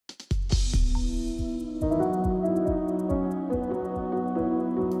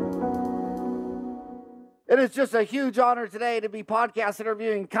is just a huge honor today to be podcast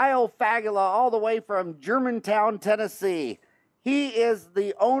interviewing Kyle Fagala all the way from Germantown, Tennessee. He is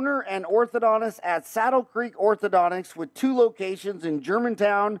the owner and orthodontist at Saddle Creek Orthodontics with 2 locations in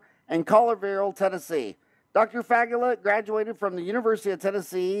Germantown and Collierville, Tennessee. Dr. Fagala graduated from the University of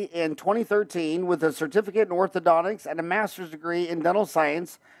Tennessee in 2013 with a certificate in orthodontics and a master's degree in dental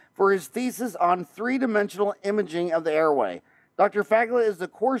science for his thesis on 3-dimensional imaging of the airway. Dr. Fagala is the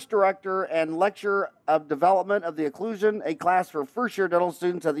course director and lecturer of development of the Occlusion, a class for first-year dental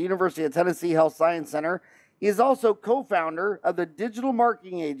students at the University of Tennessee Health Science Center. He is also co-founder of the digital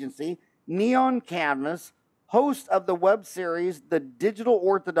marketing agency Neon Canvas, host of the web series The Digital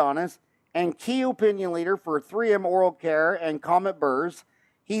Orthodontist, and key opinion leader for 3M Oral Care and Comet Burrs.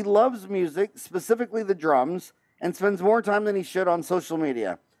 He loves music, specifically the drums, and spends more time than he should on social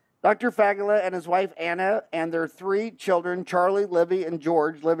media. Dr. Fagala and his wife Anna and their 3 children, Charlie, Libby, and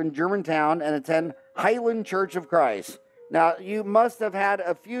George, live in Germantown and attend Highland Church of Christ. Now, you must have had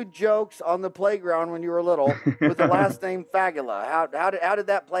a few jokes on the playground when you were little with the last name Fagala. How did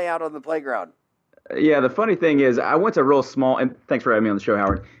that play out on the playground? Yeah, the funny thing is I went to real small, and thanks for having me on the show,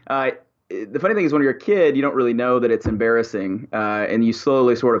 Howard. The funny thing is when you're a kid, you don't really know that it's embarrassing, and you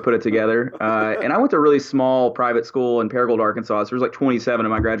slowly sort of put it together. And I went to a really small private school in Paragould, Arkansas. So there was like 27 in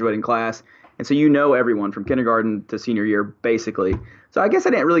my graduating class. And so you know everyone from kindergarten to senior year, basically. So I guess I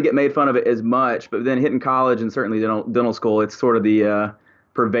didn't really get made fun of it as much. But then hitting college and certainly dental school, it's sort of the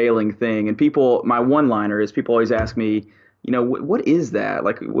prevailing thing. And my one-liner is people always ask me, what is that?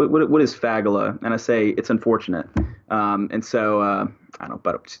 Like, what is Fagala? And I say, it's unfortunate. And so I don't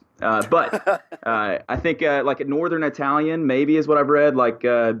know, but I think like Northern Italian maybe is what I've read. Like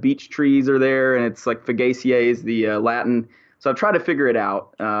beech trees are there, and it's like Fagaceae is the Latin. So I've tried to figure it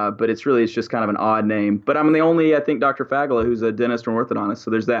out, but it's just kind of an odd name. But I'm the only, I think, Dr. Fagala who's a dentist or orthodontist. So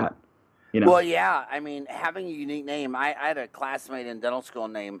there's that. Well, yeah. I mean, having a unique name. I had a classmate in dental school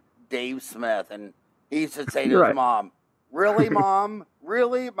named Dave Smith, and he used to say to his mom, "Really, Mom?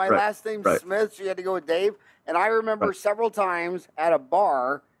 Really? My last name's Smith, so you had to go with Dave?" And I remember several times at a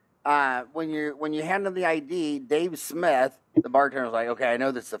bar, when you hand them the ID, Dave Smith, the bartender was like, "Okay, I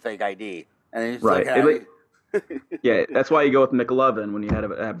know this is a fake ID," and he's like, yeah, that's why you go with McLovin when you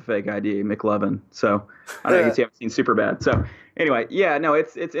have a fake ID, McLovin. So I guess you haven't seen Superbad. So anyway, yeah, no,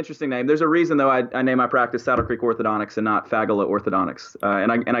 it's interesting name. There's a reason though I name my practice Saddle Creek Orthodontics and not Fagala Orthodontics,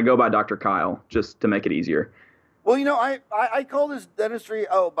 and I go by Dr. Kyle just to make it easier. Well, I call this dentistry.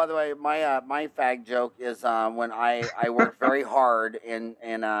 Oh, by the way, my fag joke is when I worked very hard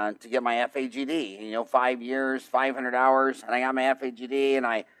to get my FAGD. 5 years, 500 hours, and I got my FAGD, and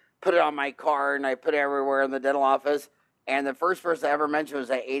I put it on my card, and I put it everywhere in the dental office. And the first person I ever mentioned was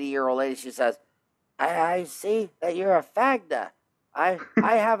that 80-year-old lady. She says, "I see that you're a fagda. I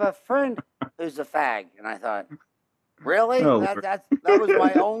have a friend who's a fag." And I thought, really? Oh, that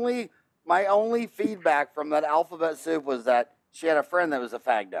was my only feedback from that alphabet soup was that she had a friend that was a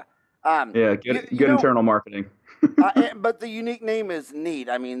fagda. Yeah, good internal marketing. But the unique name is neat.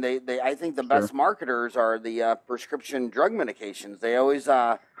 I mean, I think the best marketers are the prescription drug medications. They always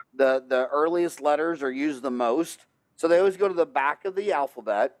the earliest letters are used the most, so they always go to the back of the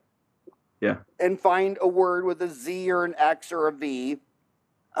alphabet. Yeah. And find a word with a Z or an X or a V.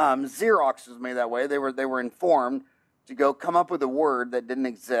 Xerox was made that way. They were informed to go come up with a word that didn't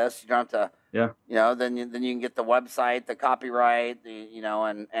exist. You don't have to, then you can get the website, the copyright,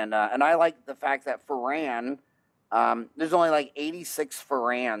 and I like the fact that Farran, there's only like 86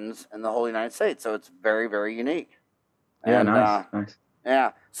 Farrans in the whole United States, so it's very, very unique. Yeah, nice.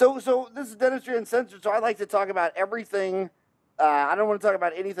 Yeah. So this is Dentistry Uncensored, so I like to talk about everything. I don't want to talk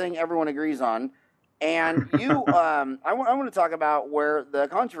about anything everyone agrees on. And you, I want to talk about where the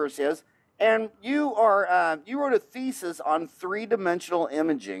controversy is. And you wrote a thesis on 3-dimensional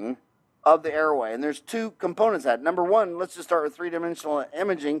imaging of the airway. And there's 2 components to that. Number one, let's just start with 3-dimensional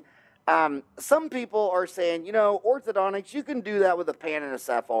imaging. Some people are saying, orthodontics, you can do that with a pan and a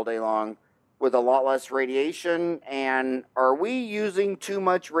ceph all day long with a lot less radiation. And are we using too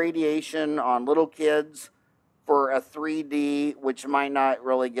much radiation on little kids for a 3D, which might not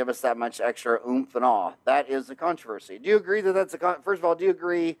really give us that much extra oomph and all? That is the controversy. Do you agree that first of all, do you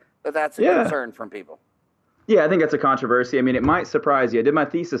agree that that's a concern from people? Yeah, I think that's a controversy. I mean, it might surprise you. I did my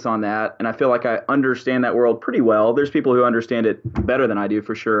thesis on that, and I feel like I understand that world pretty well. There's people who understand it better than I do,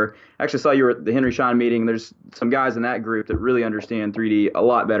 for sure. I actually saw you were at the Henry Schein meeting. There's some guys in that group that really understand 3D a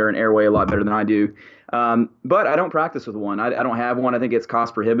lot better and airway a lot better than I do. But I don't practice with one. I don't have one. I think it's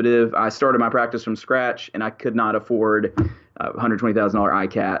cost prohibitive. I started my practice from scratch, and I could not afford $120,000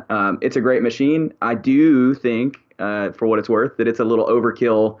 iCat. It's a great machine. I do think, for what it's worth, that it's a little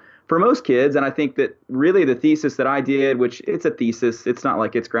overkill for most kids, and I think that really the thesis that I did, which it's a thesis, it's not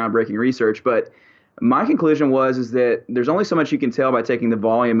like it's groundbreaking research, but my conclusion is that there's only so much you can tell by taking the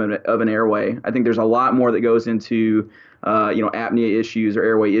volume of an airway. I think there's a lot more that goes into apnea issues or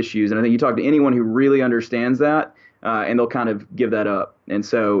airway issues, and I think you talk to anyone who really understands that, and they'll kind of give that up. And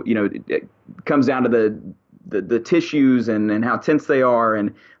so it comes down to the tissues and how tense they are,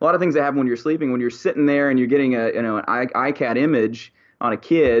 and a lot of things that happen when you're sleeping. When you're sitting there and you're getting an iCat image on a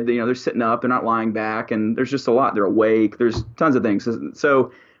kid, they're sitting up, they're not lying back, and there's just a lot. They're awake. There's tons of things.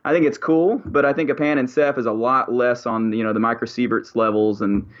 So I think it's cool, but I think a pan and ceph is a lot less on the microsieverts levels.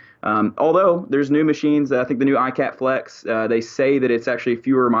 And although there's new machines, I think the new iCat Flex, they say that it's actually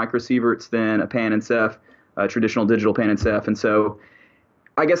fewer microsieverts than a pan and ceph, traditional digital pan and ceph. And so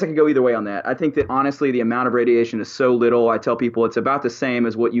I guess I could go either way on that. I think that honestly, the amount of radiation is so little. I tell people it's about the same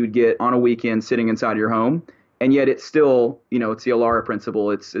as what you'd get on a weekend sitting inside your home. And yet it's still, it's the Alara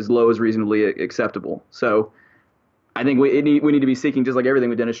principle. It's as low as reasonably acceptable. So I think we need to be seeking, just like everything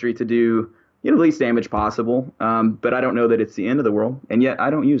with dentistry, to do the least damage possible. But I don't know that it's the end of the world, and yet I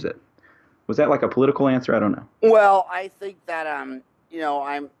don't use it. Was that like a political answer? I don't know. Well, I think that I'm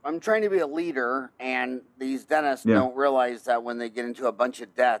trying to be a leader, and these dentists don't realize that when they get into a bunch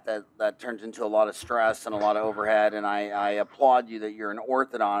of debt, that turns into a lot of stress and a lot of overhead. And I applaud you that you're an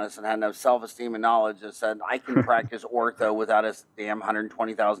orthodontist and had enough self-esteem and knowledge that said I can practice ortho without a damn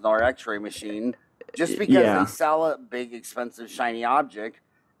 $120,000 X-ray machine. Just because they sell a big, expensive, shiny object,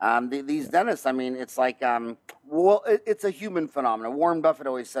 these dentists, it's like, it's a human phenomenon. Warren Buffett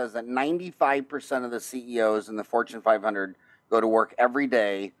always says that 95% of the CEOs in the Fortune 500 go to work every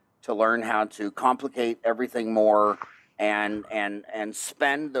day to learn how to complicate everything more and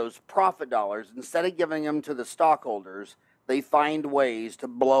spend those profit dollars. Instead of giving them to the stockholders, they find ways to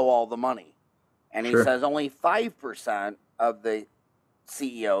blow all the money. And he says only 5% of the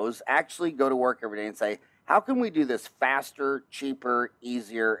CEOs actually go to work every day and say, how can we do this faster, cheaper,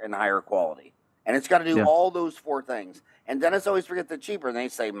 easier, and higher quality? And it's got to do all those four things. And dentists always forget the cheaper, and they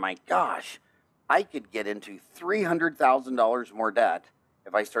say, my gosh, I could get into $300,000 more debt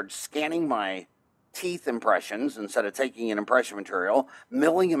if I started scanning my teeth impressions instead of taking an impression material,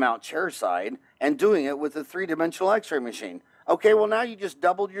 milling them out chairside, and doing it with a three-dimensional X-ray machine. Okay, well, now you just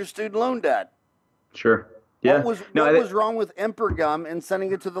doubled your student loan debt. Sure. Yeah. What was wrong with Emperor gum and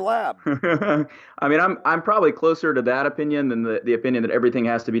sending it to the lab? I'm probably closer to that opinion than the opinion that everything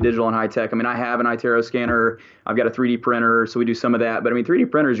has to be digital and high tech. I have an iTero scanner. I've got a 3D printer, so we do some of that. But 3D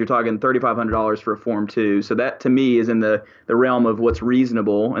printers, you're talking $3,500 for a Form 2. So that to me is in the realm of what's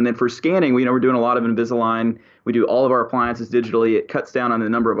reasonable. And then for scanning, we're doing a lot of Invisalign. We do all of our appliances digitally. It cuts down on the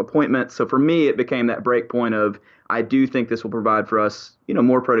number of appointments. So for me, it became that break point of, I do think this will provide for us,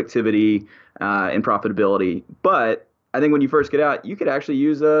 more productivity and profitability. But I think when you first get out, you could actually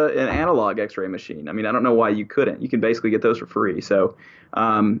use an analog X-ray machine. I don't know why you couldn't. You can basically get those for free. So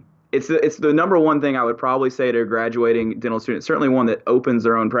it's the number one thing I would probably say to a graduating dental student, certainly one that opens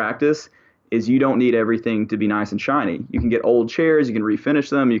their own practice, is you don't need everything to be nice and shiny. You can get old chairs, you can refinish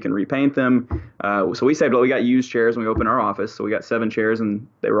them, you can repaint them. So we got used chairs when we opened our office. So we got 7 chairs and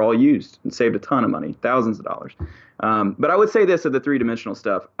they were all used and saved a ton of money, thousands of dollars. But I would say this of the three-dimensional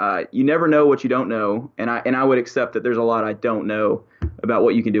stuff. You never know what you don't know. And I would accept that there's a lot I don't know about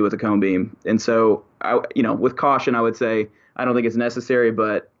what you can do with a cone beam. And so, with caution, I would say I don't think it's necessary,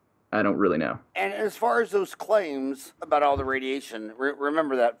 but I don't really know. And as far as those claims about all the radiation,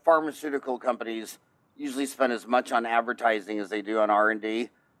 remember that pharmaceutical companies usually spend as much on advertising as they do on R&D.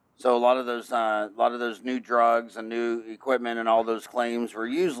 So a lot of those new drugs and new equipment and all those claims were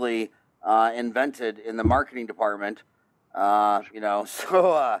usually invented in the marketing department. If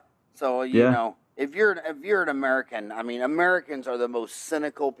you're an American, Americans are the most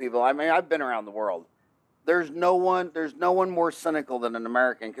cynical people. I've been around the world. There's no one more cynical than an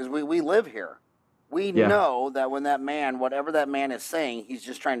American, because we live here. We know that when whatever that man is saying, he's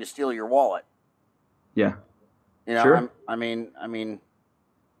just trying to steal your wallet. Yeah. Sure.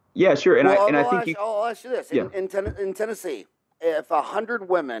 Yeah, sure. I'll ask you this. Yeah. In Tennessee, if 100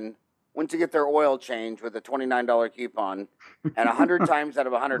 women went to get their oil change with a $29 coupon, and 100 times out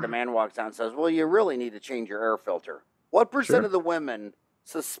of 100 a man walks out and says, well, you really need to change your air filter, what percent of the women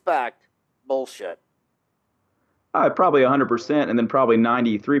suspect bullshit? Probably 100%, and then probably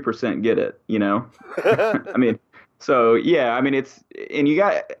 93% get it, So yeah,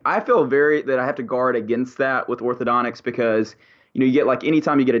 I feel that I have to guard against that with orthodontics, because you get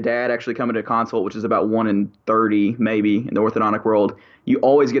anytime you get a dad actually coming to a consult, which is about 1 in 30 maybe in the orthodontic world, you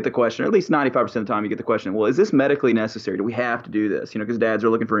always get the question, or at least 95% of the time you get the question, well, is this medically necessary? Do we have to do this? Because dads are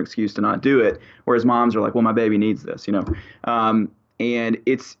looking for an excuse to not do it, whereas moms are like, well, my baby needs this, And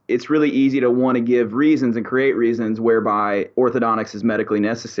it's really easy to want to give reasons and create reasons whereby orthodontics is medically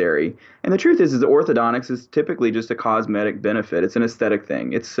necessary. And the truth is that orthodontics is typically just a cosmetic benefit. It's an aesthetic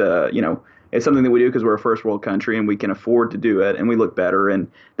thing. It's it's something that we do because we're a first world country and we can afford to do it and we look better. And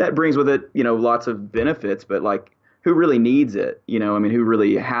that brings with it, lots of benefits, but like who really needs it? I mean, who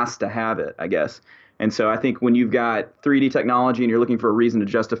really has to have it, I guess. And so I think when you've got 3D technology and you're looking for a reason to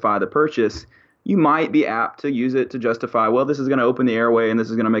justify the purchase, you might be apt to use it to justify, well, this is going to open the airway and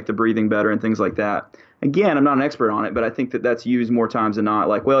this is going to make the breathing better and things like that. Again, I'm not an expert on it, but I think that that's used more times than not.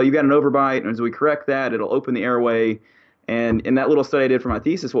 Like, well, you've got an overbite, and as we correct that, it'll open the airway. And in that little study I did for my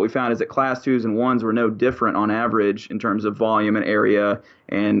thesis, what we found is that class 2s and 1s were no different on average in terms of volume and area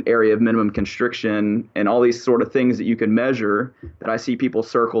of minimum constriction and all these sort of things that you can measure that I see people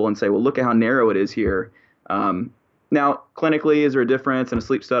circle and say, well, look at how narrow it is here. Now, clinically, is there a difference in a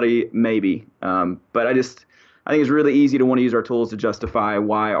sleep study? Maybe. But I think it's really easy to want to use our tools to justify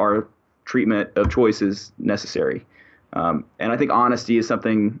why our treatment of choice is necessary. And I think honesty is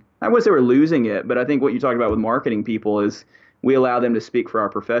something, I wouldn't say we're losing it, but I think what you talked about with marketing people is we allow them to speak for our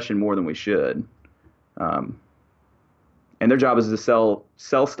profession more than we should. And their job is to sell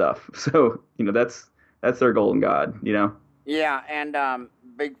stuff. So, that's their golden god, Yeah, and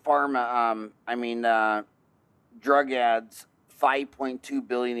big pharma, drug ads, 5.2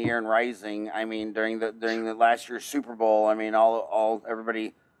 billion a year and rising. I mean, during the last year's Super Bowl, I mean, all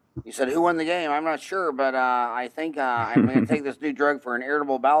everybody. You said who won the game? I'm not sure, but I think I'm going to take this new drug for an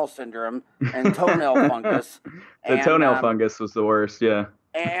irritable bowel syndrome and toenail fungus. The toenail fungus was the worst, yeah.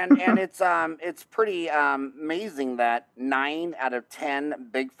 And it's pretty amazing that 9 out of 10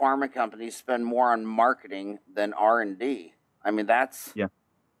 big pharma companies spend more on marketing than R&D. I mean, that's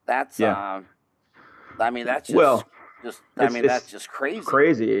that's just crazy.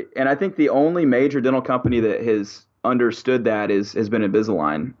 Crazy. And I think the only major dental company that has understood that has been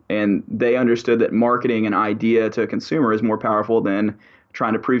Invisalign. And they understood that marketing an idea to a consumer is more powerful than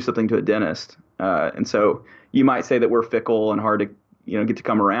trying to prove something to a dentist. And so you might say that we're fickle and hard to get to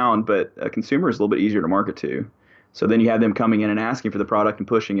come around, but a consumer is a little bit easier to market to. So then you have them coming in and asking for the product and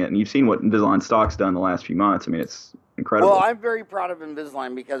pushing it. And you've seen what Invisalign stock's done the last few months. I mean, it's incredible. Well, I'm very proud of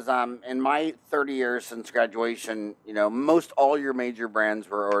Invisalign because in my 30 years since graduation, most all your major brands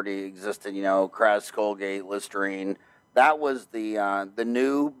were already existed. Crest, Colgate, Listerine. That was the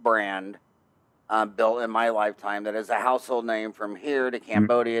new brand built in my lifetime that is a household name from here to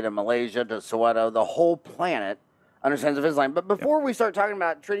Cambodia to Malaysia to Soweto. The whole planet understands Invisalign. But before we start talking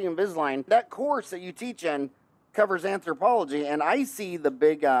about treating Invisalign, that course that you teach in covers anthropology, and I see the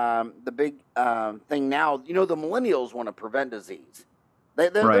big thing now. The millennials want to prevent disease.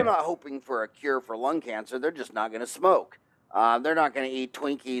 They're not hoping for a cure for lung cancer. They're just not going to smoke. They're not going to eat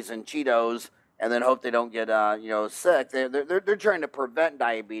Twinkies and Cheetos and then hope they don't get sick. They're trying to prevent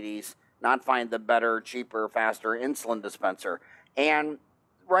diabetes, not find the better, cheaper, faster insulin dispenser. And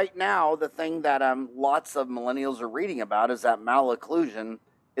right now, the thing that lots of millennials are reading about is that malocclusion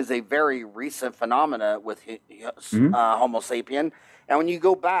is a very recent phenomena with Homo sapien. And when you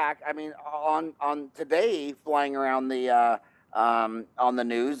go back, I mean, on today, flying around the on the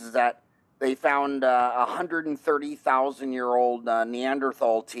news is that they found 130,000-year-old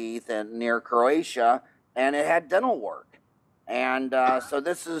Neanderthal teeth near Croatia, and it had dental work. And so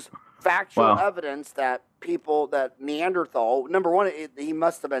this is factual evidence that Neanderthal, number one, he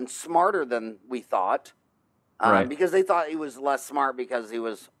must have been smarter than we thought. Because they thought he was less smart because he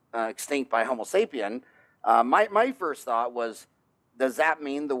was extinct by Homo sapien. My first thought was, does that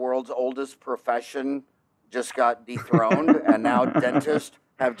mean the world's oldest profession just got dethroned and now dentists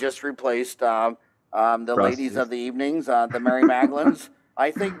have just replaced the ladies of the evenings, the Mary Magdalenes? I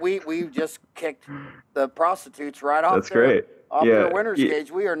think we've just kicked the prostitutes right off. That's great. Off their winner's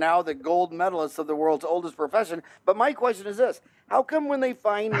cage. We are now the gold medalists of the world's oldest profession. But my question is this. How come when they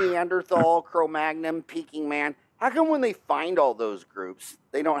find Neanderthal, Cro-Magnon, Peking Man, how come when they find all those groups,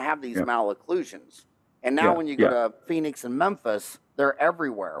 they don't have these malocclusions? And now when you go to Phoenix and Memphis, they're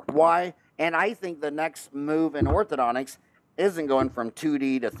everywhere. Why? And I think the next move in orthodontics isn't going from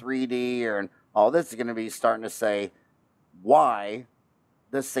 2D to 3D or all this is going to be starting to say, why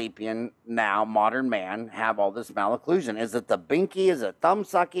the sapien, now modern man, have all this malocclusion? Is it the binky? Is it thumb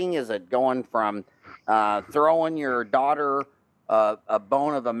sucking? Is it going from throwing your daughter a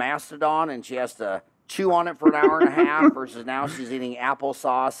bone of a mastodon and she has to chew on it for an hour and a half versus now she's eating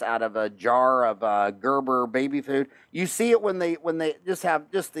applesauce out of a jar of Gerber baby food? You see it when they just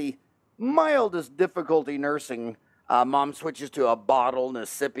have just the mildest difficulty nursing. Mom switches to a bottle and a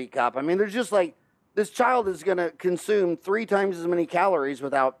sippy cup. I mean, there's just like, this child is going to consume 3 times as many calories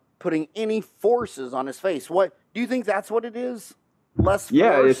without putting any forces on his face. What do you think that's what it is? less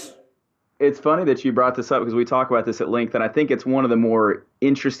Yeah, force. it's funny that you brought this up because we talk about this at length, and I think it's one of the more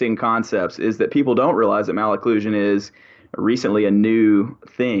interesting concepts is that people don't realize that malocclusion is recently a new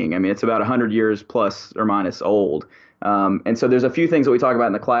thing. I mean, it's about 100 years plus or minus old. And so there's a few things that we talk about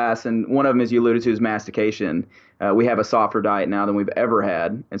in the class, and one of them, as you alluded to, is mastication. We have a softer diet now than we've ever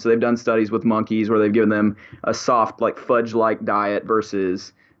had, and so they've done studies with monkeys where they've given them a soft, like fudge-like diet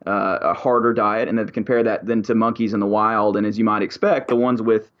versus a harder diet, and they've compared that then to monkeys in the wild. And as you might expect, the ones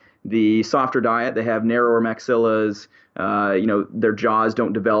with the softer diet, they have narrower maxillas. Their jaws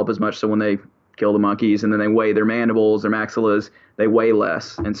don't develop as much. So when they kill the monkeys and then they weigh their mandibles, their maxillas, they weigh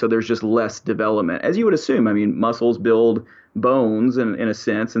less. And so there's just less development, as you would assume. I mean, muscles build bones in a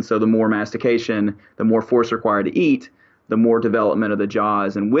sense. And so the more mastication, the more force required to eat, the more development of the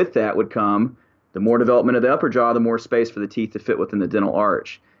jaws. And with that would come the more development of the upper jaw, the more space for the teeth to fit within the dental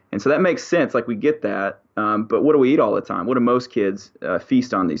arch. And so that makes sense. Like we get that. But what do we eat all the time? What do most kids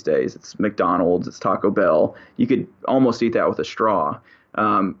feast on these days? It's McDonald's, it's Taco Bell. You could almost eat that with a straw.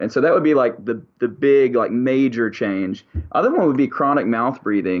 And so that would be like the big, like major change. Other one would be chronic mouth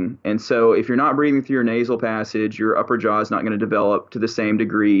breathing. And so if you're not breathing through your nasal passage, your upper jaw is not going to develop to the same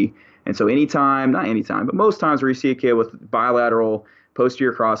degree. And so not anytime, but most times where you see a kid with bilateral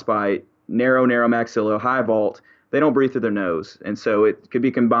posterior crossbite, narrow maxilla, high vault, they don't breathe through their nose. And so it could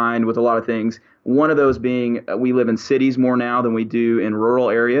be combined with a lot of things. One of those being we live in cities more now than we do in rural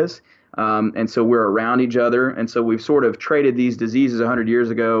areas. And so we're around each other. And so we've sort of traded these diseases 100 years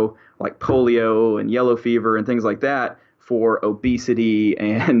ago, like polio and yellow fever and things like that, for obesity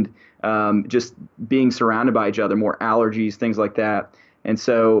and just being surrounded by each other, more allergies, things like that. And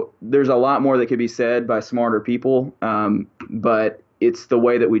so there's a lot more that could be said by smarter people. But it's the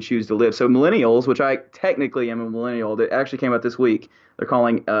way that we choose to live. So millennials, which I technically am a millennial, that actually came out this week. They're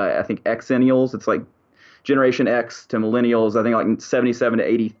calling, I think, Xennials. It's like Generation X to millennials. I think like 77 to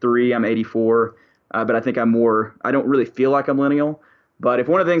 83. I'm 84. But I think I don't really feel like a millennial. But if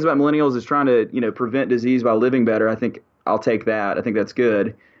one of the things about millennials is trying to, prevent disease by living better, I think I'll take that. I think that's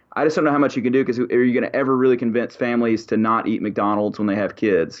good. I just don't know how much you can do, because are you going to ever really convince families to not eat McDonald's when they have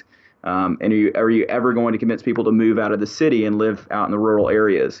kids? And are you ever going to convince people to move out of the city and live out in the rural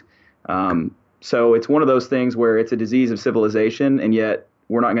areas? So it's one of those things where it's a disease of civilization, and yet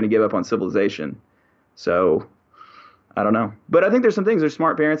we're not going to give up on civilization. So I don't know. But I think there's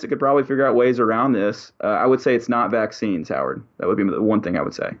smart parents that could probably figure out ways around this. I would say it's not vaccines, Howard. That would be the one thing I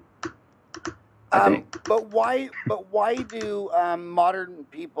would say. But why do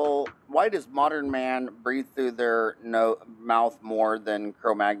why does modern man breathe through their mouth more than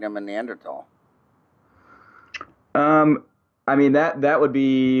Cro-Magnon and Neanderthal? I mean, that would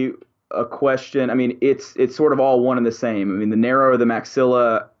be a question. I mean, it's sort of all one and the same. I mean, the narrower the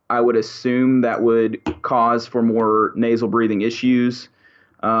maxilla, I would assume that would cause for more nasal breathing issues.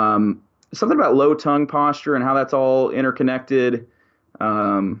 Something about low tongue posture and how that's all interconnected.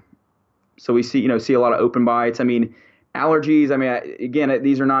 So we see a lot of open bites. I mean, allergies. I mean,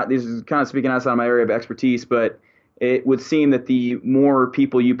 these is kind of speaking outside my area of expertise, but it would seem that the more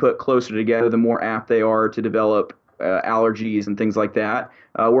people you put closer together, the more apt they are to develop allergies and things like that.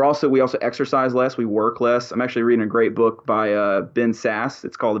 We also exercise less. We work less. I'm actually reading a great book by Ben Sass.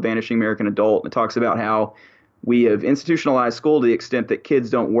 It's called The Vanishing American Adult. It talks about how we have institutionalized school to the extent that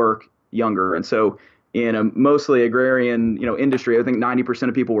kids don't work younger. And so in a mostly agrarian, industry, I think 90%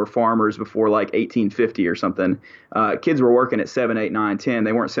 of people were farmers before like 1850 or something. Kids were working at 7, 8, 9, 10.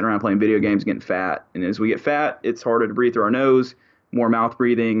 They weren't sitting around playing video games getting fat. And as we get fat, it's harder to breathe through our nose, more mouth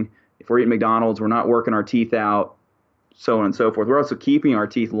breathing. If we're eating McDonald's, we're not working our teeth out, so on and so forth. We're also keeping our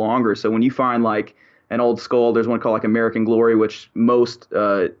teeth longer. So when you find like an old skull, there's one called like American Glory, which most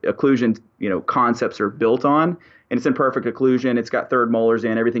occlusion, concepts are built on. And it's in perfect occlusion. It's got third molars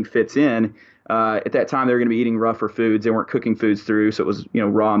in. Everything fits in. At that time, they were going to be eating rougher foods. They weren't cooking foods through, so it was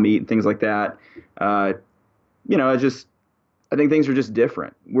raw meat and things like that. I think things are just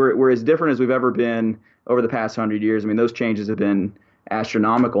different. We're as different as we've ever been over the past 100 years. I mean, those changes have been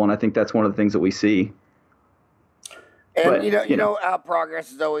astronomical, and I think that's one of the things that we see. But,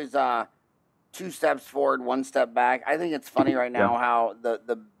 progress is always 2 steps forward, 1 step back. I think it's funny right now how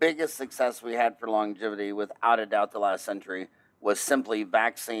the biggest success we had for longevity, without a doubt, the last century, was simply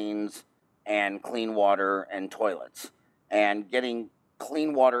vaccines and clean water and toilets, and getting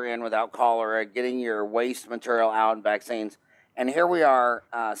clean water in without cholera, getting your waste material out, and vaccines. And here we are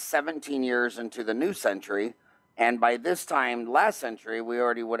 17 years into the new century. And by this time, last century, we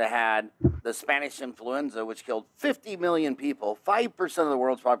already would have had the Spanish influenza, which killed 50 million people, 5% of the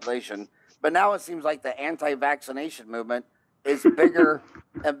world's population. But now it seems like the anti-vaccination movement is bigger.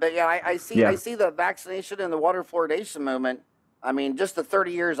 I see the vaccination and the water fluoridation movement I mean, just the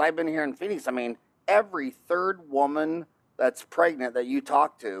 30 years I've been here in Phoenix, I mean, every third woman that's pregnant that you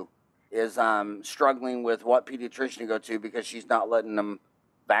talk to is struggling with what pediatrician to go to because she's not letting them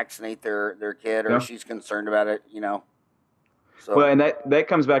vaccinate their kid, or Yeah. she's concerned about it, So, Well, and that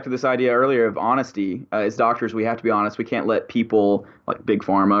comes back to this idea earlier of honesty. As doctors, we have to be honest. We can't let people like big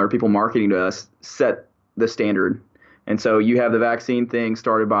pharma or people marketing to us set the standard. And so you have the vaccine thing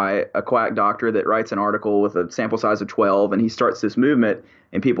started by a quack doctor that writes an article with a sample size of 12, and he starts this movement,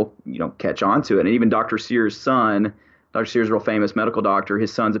 and people, catch on to it. And even Dr. Sears' son, Dr. Sears, is a real famous medical doctor.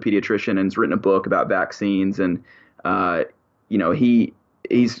 His son's a pediatrician and has written a book about vaccines. And,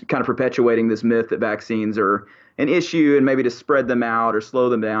 he's kind of perpetuating this myth that vaccines are an issue and maybe to spread them out or slow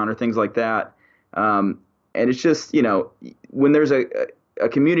them down or things like that. And it's just, when there's a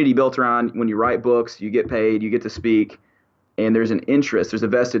community built around when you write books, you get paid, you get to speak, and there's a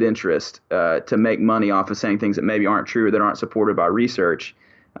vested interest to make money off of saying things that maybe aren't true or that aren't supported by research.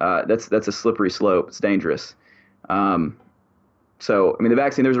 That's a slippery slope. It's dangerous. So, I mean, the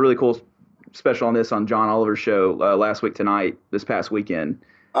vaccine, there was a really cool special on this on John Oliver's show last week tonight, this past weekend.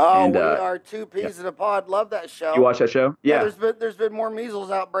 oh, and, we are two peas in a pod. Love that show. You watch that show? Yeah. There's been more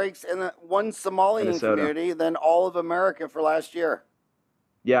measles outbreaks in the one Somalian Minnesota. community than all of America for last year.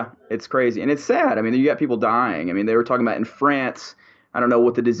 Yeah, it's crazy. And it's sad. I mean, you got people dying. I mean, they were talking about in France, I don't know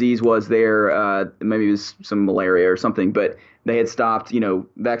what the disease was there. Maybe it was some malaria or something, but they had stopped,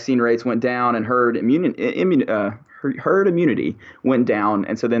 vaccine rates went down and herd immunity went down.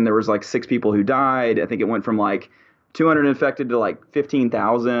 And so then there was like 6 people who died. I think it went from like 200 infected to like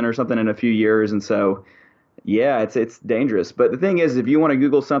 15,000 or something in a few years. And so, yeah, it's dangerous. But the thing is, if you want to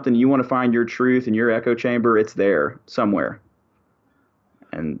Google something, you want to find your truth in your echo chamber, it's there somewhere.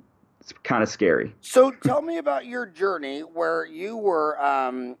 And it's kind of scary. So tell me about your journey where you were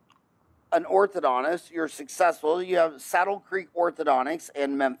an orthodontist. You're successful. You have Saddle Creek Orthodontics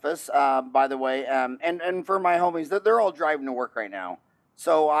in Memphis, by the way. And for my homies, they're all driving to work right now.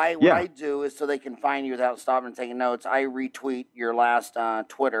 So what I do is so they can find you without stopping and taking notes, I retweet your last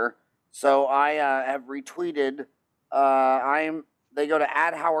Twitter. So I have retweeted. They go to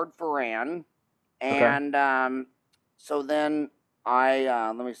 @HowardFarran, and so then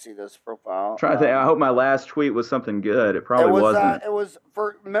let me see this profile. Trying to think. I hope my last tweet was something good. It probably wasn't. It was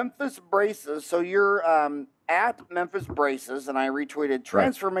for Memphis Braces. So you're at Memphis Braces, and I retweeted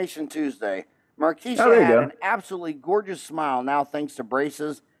Transformation Tuesday. Markeisha had an absolutely gorgeous smile now thanks to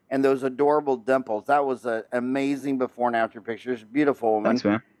braces and those adorable dimples. That was an amazing before and after pictures. Beautiful woman. Thanks,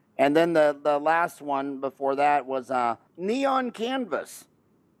 man. And then the last one before that was Neon Canvas.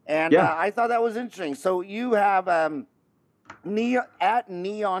 And I thought that was interesting. So you have at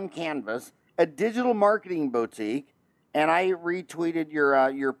Neon Canvas, a digital marketing boutique, and I retweeted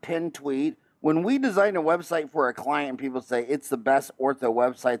your pinned tweet. When we design a website for a client and people say it's the best ortho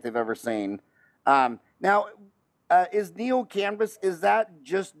website they've ever seen, now, is Neo Canvas, is that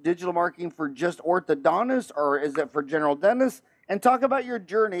just digital marketing for just orthodontists, or is it for general dentists? And talk about your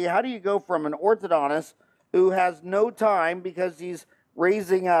journey. How do you go from an orthodontist who has no time because he's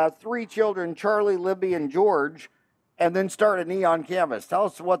raising 3 children, Charlie, Libby, and George, and then start a Neon Canvas? Tell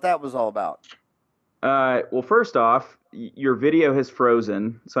us what that was all about. Well, first off, your video has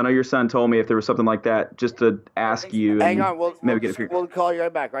frozen. So I know your son told me if there was something like that, just to ask you. Hang on, we'll call you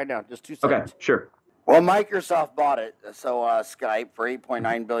right back right now. Just 2 seconds. Okay, sure. Well, Microsoft bought it, so Skype for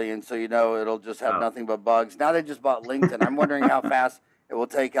 $8.9 billion. So it'll just have nothing but bugs. Now they just bought LinkedIn. I'm wondering how fast it will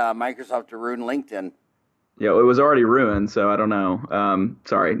take Microsoft to ruin LinkedIn. Yeah, it was already ruined, so I don't know.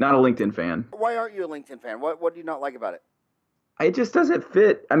 Sorry, not a LinkedIn fan. Why aren't you a LinkedIn fan? What do you not like about it? It just doesn't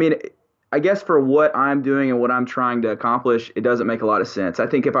fit. I mean, I guess for what I'm doing and what I'm trying to accomplish, it doesn't make a lot of sense. I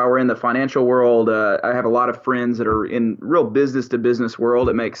think if I were in the financial world, I have a lot of friends that are in real business to business world.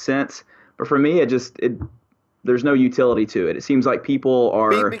 It makes sense. But for me, there's no utility to it. It seems like people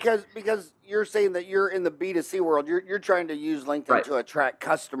are because you're saying that you're in the B2C world. You're trying to use LinkedIn to attract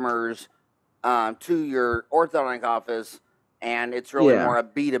customers to your orthodontic office, and it's really more a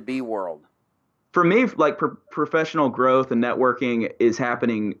B2B world. For me, like professional growth and networking is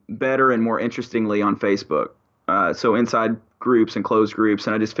happening better and more interestingly on Facebook. So inside groups and closed groups.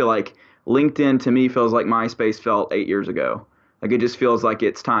 And I just feel like LinkedIn to me feels like MySpace felt 8 years ago. Like it just feels like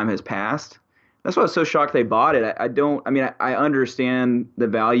its time has passed. That's why I was so shocked they bought it. I understand the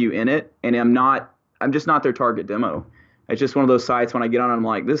value in it, and I'm just not their target demo. It's just one of those sites when I get on, I'm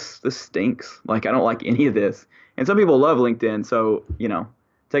like, this stinks. Like, I don't like any of this. And some people love LinkedIn. So,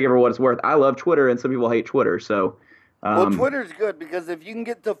 take it for what it's worth. I love Twitter, and some people hate Twitter. So, well, Twitter's good because if you can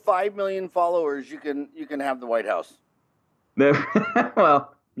get to 5 million followers, you can have the White House.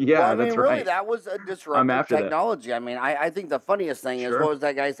 Well, Well, Yeah, I mean, that's really, right. that was a I'm disruptive after that. technology. I mean, I think the funniest thing is, what Sure. was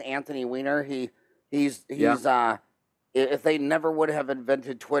that guy's Anthony Weiner? Yeah. If they never would have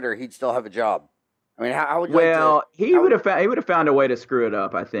invented Twitter, he'd still have a job. I mean, how would you like to? Well, How would he would have found a way to screw it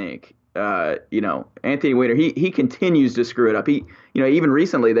up, I think. Anthony Weiner, he continues to screw it up. Even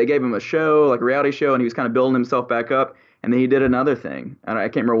recently they gave him a show, like a reality show, and he was kind of building himself back up, and then he did another thing. I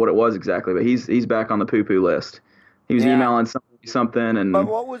can't remember what it was exactly, but he's back on the poo-poo list. He was yeah. emailing something, But and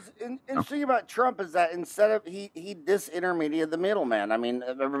what was interesting about Trump is that instead of he disintermediated the middleman. I mean,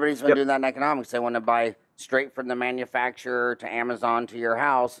 everybody's been yep, doing that in economics. They want to buy straight from the manufacturer to Amazon to your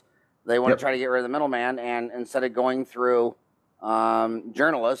house. They want to yep, try to get rid of the middleman, and instead of going through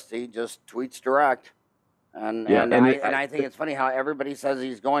journalists, he just tweets direct. And yeah, and I and and I think it's funny how everybody says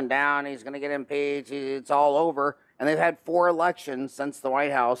he's going down, he's going to get impeached, it's all over. And they've had 4 elections since the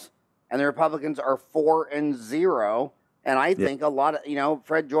White House, and the Republicans are 4-0. And I yeah, think a lot of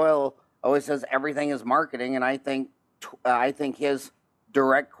Fred Joyle always says everything is marketing, and I think his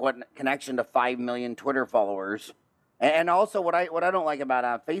direct connection to 5 million Twitter followers, and also what I don't like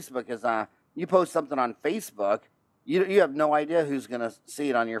about Facebook is you post something on Facebook, you have no idea who's going to see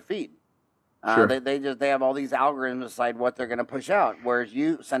it on your feed. sure, They have all these algorithms decide what they're going to push out. Whereas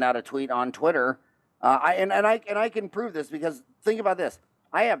you send out a tweet on Twitter, I can prove this because think about this: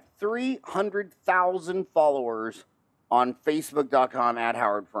 I have 300,000 followers on Facebook.com at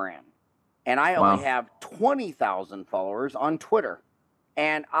Howard Farran, and I only wow, have 20,000 followers on Twitter.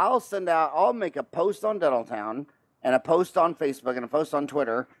 And I'll make a post on Dentaltown and a post on Facebook and a post on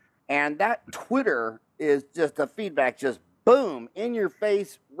Twitter, and that Twitter is just a feedback, just boom in your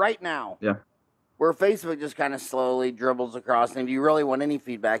face right now, yeah, where Facebook just kind of slowly dribbles across. And if you really want any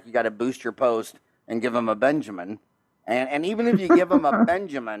feedback, you got to boost your post and give them a Benjamin. And even if you give them a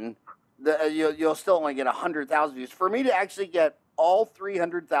Benjamin, you'll still only get 100,000 views. For me to actually get all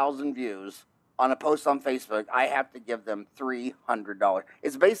 300,000 views on a post on Facebook, I have to give them $300.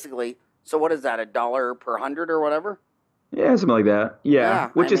 It's basically, so what is that, $1 per 100 or whatever? yeah, something like that. Yeah, Yeah, I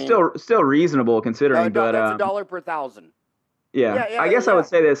which is mean, still reasonable considering, but that's $1 per 1,000. yeah, Yeah, I yeah, guess I would yeah.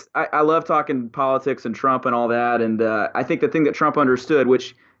 say this. I love talking politics and Trump and all that. And I think the thing that Trump understood,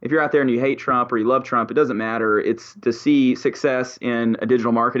 which if you're out there and you hate Trump or you love Trump, it doesn't matter. It's to see success in a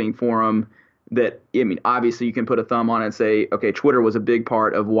digital marketing forum that, I mean, obviously you can put a thumb on it and say, okay, Twitter was a big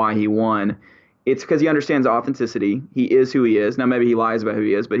part of why he won. It's because he understands authenticity. He is who he is. Now, maybe he lies about who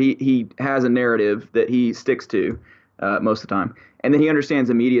he is, but he has a narrative that he sticks to most of the time. And then he understands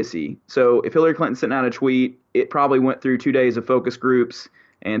immediacy. So if Hillary Clinton sent out a tweet, it probably went through 2 days of focus groups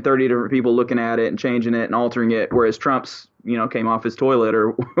and 30 different people looking at it and changing it and altering it. Whereas Trump's, came off his toilet or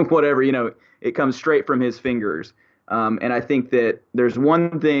whatever, it comes straight from his fingers. And I think that there's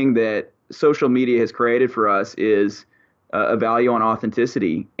one thing that social media has created for us is a value on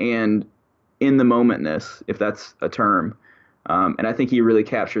authenticity and in the momentness, if that's a term. And I think he really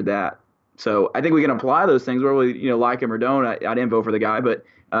captured that. So I think we can apply those things whether we like him or don't. I didn't vote for the guy, but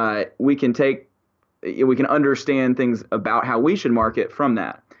we can understand things about how we should market from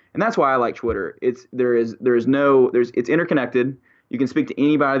that. And that's why I like Twitter. It's interconnected. You can speak to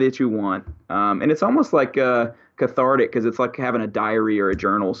anybody that you want, and it's almost like cathartic because it's like having a diary or a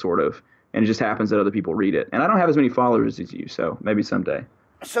journal sort of, and it just happens that other people read it. And I don't have as many followers as you, so maybe someday.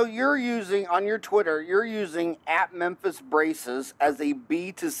 So you're using on your Twitter, you're using at Memphis Braces as a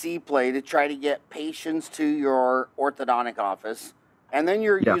B2C play to try to get patients to your orthodontic office. And then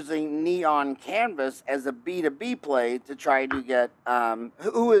you're Yeah. using Neon Canvas as a B2B play to try to get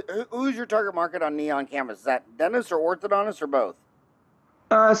who's your target market on Neon Canvas? Is that dentists or orthodontists or both?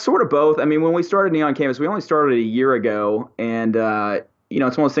 Sort of both. I mean, when we started Neon Campus, we only started a year ago, and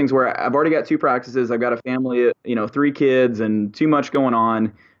it's one of those things where I've already got 2 practices. I've got a family, 3 kids, and too much going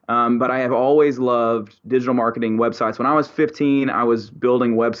on. But I have always loved digital marketing websites. When I was 15, I was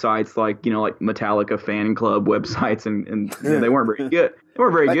building websites like Metallica fan club websites, and they weren't very good. They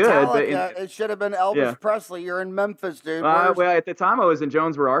weren't very good, but Metallica, it should have been Elvis yeah. Presley. You're in Memphis, dude. Well, at the time I was in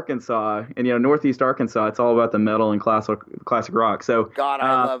Jonesboro, Arkansas, and Northeast Arkansas. It's all about the metal and classic rock. So God,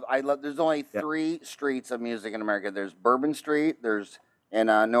 I love. There's only 3 streets of music in America. There's Bourbon Street. There's in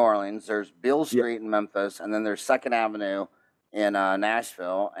New Orleans. There's Beale Street in Memphis, and then there's Second Avenue in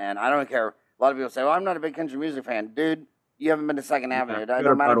Nashville. And I don't care. A lot of people say, "Well, I'm not a big country music fan." Dude, you haven't been to Second Avenue. It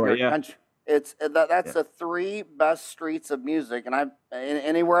don't matter if you're a country. That's the 3 best streets of music, and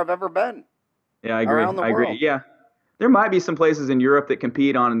anywhere I've ever been. Yeah, I agree. Around the I agree. world. Yeah. There might be some places in Europe that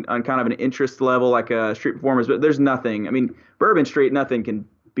compete on kind of an interest level, like street performers, but there's nothing. I mean, Bourbon Street, nothing can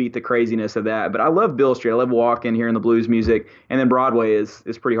beat the craziness of that. But I love Beale Street. I love walking, hearing the blues music, and then Broadway is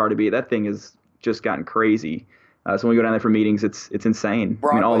pretty hard to beat. That thing has just gotten crazy. So when we go down there for meetings, it's insane.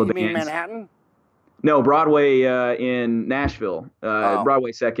 I mean, all Broadway? the You mean bands. Manhattan? No, Broadway in Nashville, Oh.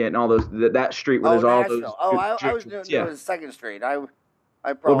 Broadway Second, and all those that street where Oh, there's all those Nashville. Oh, I was knew yeah. it was Second Street. I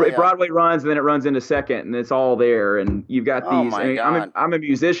Well, probably Broadway runs, and then it runs into Second, and it's all there. And you've got oh these. I my mean, God. I'm a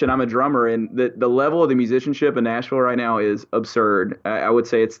musician, I'm a drummer, and the level of the musicianship in Nashville right now is absurd. I would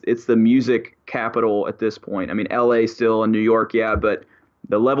say it's the music capital at this point. I mean, L.A. still and New York, yeah, but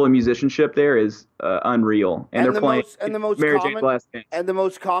the level of musicianship there is unreal. And they're playing And the most Mary J. common Blige bands. and the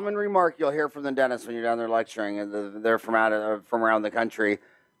most common remark you'll hear from the dentist when you're down there lecturing, and they're from around the country,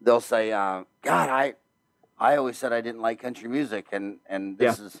 they'll say, "God, I always said I didn't like country music, and Yeah,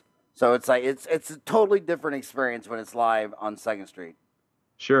 this is so it's like it's a totally different experience when it's live on Second Street.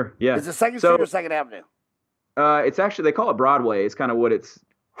 sure, yeah. Is it Second So Street or Second Avenue? it's actually they call it Broadway. It's kind of what it's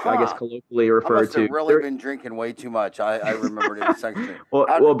I guess Huh. colloquially I referred must to. have really been drinking way too much. I remembered it was Second Street.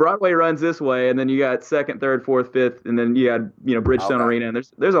 How, Well, Broadway runs this way, and then you got Second, Third, Fourth, Fifth, and then you got Bridgestone okay. Arena, and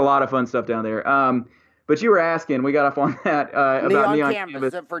there's a lot of fun stuff down there. But you were asking, we got off on that about Neon Neon Canvas. Canvas.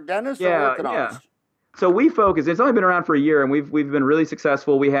 Is it for dentists or Yeah, yeah. orthodontists? So we focus. It's only been around for a year, and we've been really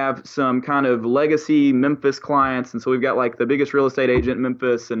successful. We have some kind of legacy Memphis clients, and so we've got like the biggest real estate agent in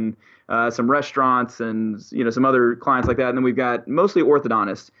Memphis, and some restaurants, and some other clients like that. And then we've got mostly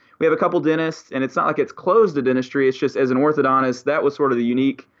orthodontists. We have a couple dentists, and it's not like it's closed to dentistry. It's just as an orthodontist, that was sort of the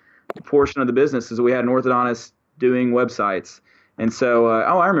unique portion of the business is we had an orthodontist doing websites. And so,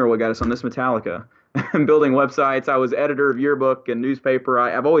 I remember what got us on this Metallica. Building websites. I was editor of yearbook and newspaper.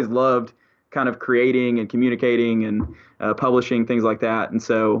 I've always loved kind of creating and communicating and publishing things like that. And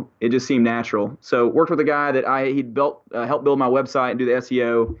so it just seemed natural. So worked with a guy that he'd helped build my website and do the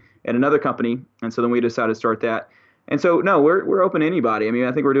SEO at another company. And so then we decided to start that. And so no, we're open to anybody. I mean,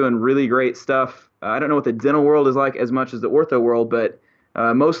 I think we're doing really great stuff. I don't know what the dental world is like as much as the ortho world, but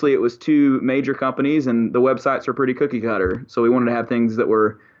mostly it was two major companies, and the websites are pretty cookie cutter. So we wanted to have things that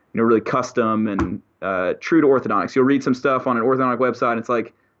were really custom and true to orthodontics. You'll read some stuff on an orthodontic website, and it's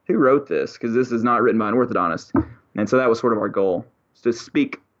like, who wrote this? Because this is not written by an orthodontist. And so that was sort of our goal, is to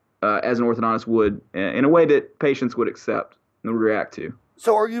speak as an orthodontist would in a way that patients would accept and would react to.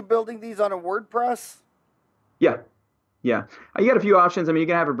 So are you building these on a WordPress? Yeah. Yeah. You got a few options. I mean, you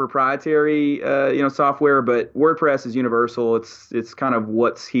can have a proprietary, software, but WordPress is universal. It's kind of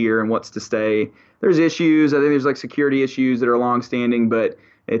what's here and what's to stay. There's issues. I think there's like security issues that are longstanding, but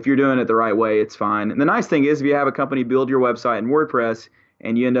if you're doing it the right way, it's fine. And the nice thing is if you have a company build your website in WordPress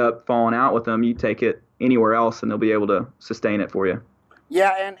and you end up falling out with them, you take it anywhere else and they'll be able to sustain it for you.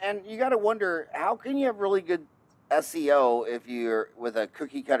 Yeah, and you got to wonder, how can you have really good SEO if you're with a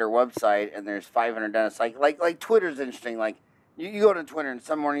cookie cutter website and there's 500 dentists? Like Twitter's interesting. Like you go to Twitter and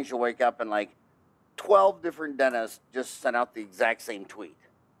some mornings you'll wake up and like 12 different dentists just sent out the exact same tweet.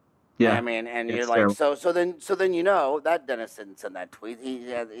 Yeah, I mean, and it's you're like, terrible. so then that dentist didn't send that tweet. He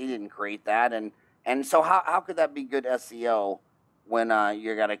didn't create that, and so how could that be good SEO when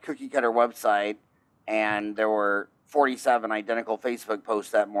you got a cookie cutter website and there were 47 identical Facebook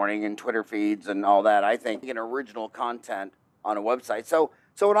posts that morning and Twitter feeds and all that? I think an original content on a website. So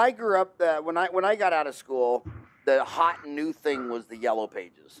when I grew up, when I got out of school, the hot new thing was the yellow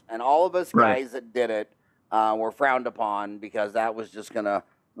pages, and all of us Right. guys that did it were frowned upon because that was just gonna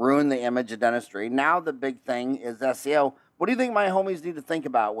ruin the image of dentistry. Now the big thing is SEO. What do you think my homies need to think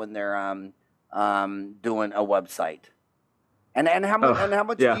about when they're doing a website? And how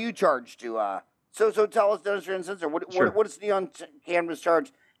much yeah. do you charge to so tell us, Dentistry Uncensored, Sure. what does Neon Canvas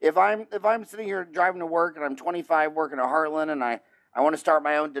charge? If I'm sitting here driving to work and I'm 25 working at Heartland and I want to start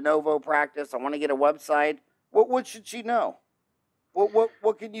my own de novo practice, I want to get a website, what should she know?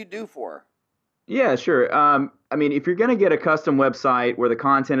 What can you do for her? Yeah, sure. I mean, if you're going to get a custom website where the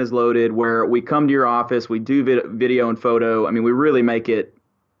content is loaded, where we come to your office, we do video and photo, I mean, we really make it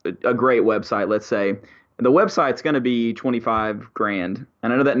a great website, let's say. The website's going to be 25 grand.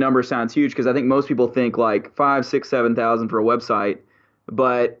 And I know that number sounds huge because I think most people think like 5, 6, 7,000 for a website.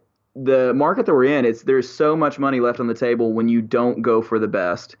 But the market that we're in, there's so much money left on the table when you don't go for the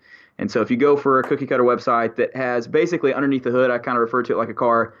best. And so if you go for a cookie cutter website that has basically underneath the hood, I kind of refer to it like a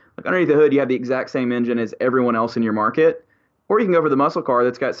car. Like underneath the hood, you have the exact same engine as everyone else in your market. Or you can go for the muscle car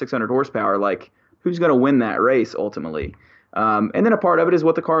that's got 600 horsepower. Like, who's going to win that race ultimately? And then a part of it is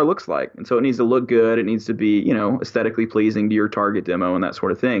what the car looks like. And so it needs to look good. It needs to be, aesthetically pleasing to your target demo and that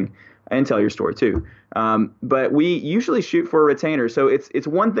sort of thing, and tell your story too. But we usually shoot for a retainer. So it's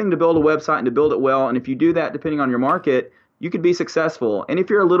one thing to build a website and to build it well. And if you do that, depending on your market, you could be successful. And if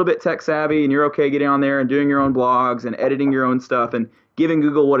you're a little bit tech savvy and you're okay getting on there and doing your own blogs and editing your own stuff and giving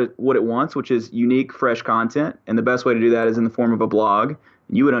Google what it wants, which is unique, fresh content. And the best way to do that is in the form of a blog.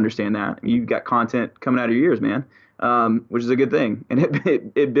 You would understand that. You've got content coming out of your ears, man, which is a good thing. And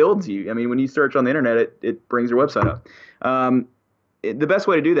it builds you. I mean, when you search on the internet, it brings your website up. The best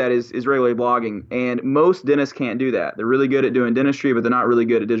way to do that is regularly blogging. And most dentists can't do that. They're really good at doing dentistry, but they're not really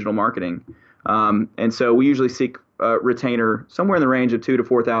good at digital marketing. And so we usually seek a retainer somewhere in the range of $2,000 to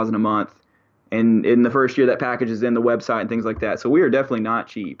 $4,000 a month. And in the first year, that package is in the website and things like that. So we are definitely not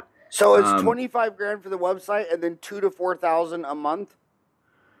cheap. So it's 25 grand for the website, and then 2,000 to 4,000 a month.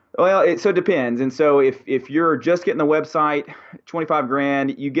 Well, it depends. And so if you're just getting the website, 25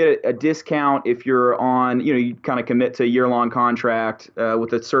 grand, you get a discount if you're on, you kind of commit to a year-long contract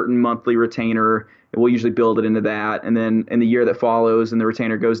with a certain monthly retainer. We'll usually build it into that. And then in the year that follows and the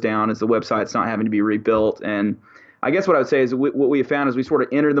retainer goes down as the website's not having to be rebuilt. And I guess what I would say is what we have found is we sort of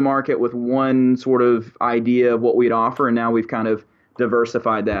entered the market with one sort of idea of what we'd offer, and now we've kind of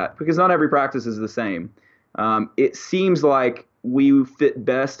diversified that because not every practice is the same. It seems like we fit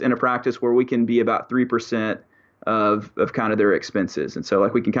best in a practice where we can be about 3% of kind of their expenses, and so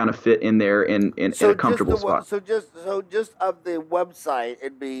like we can kind of fit in there in a comfortable spot. So just of the website,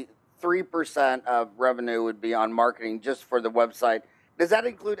 it'd be 3% of revenue would be on marketing just for the website. Does that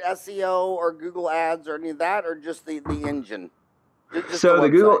include SEO or Google Ads or any of that, or just the engine? Just so the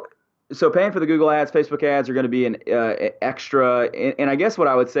Google. So paying for the Google ads, Facebook ads are going to be an extra. And I guess what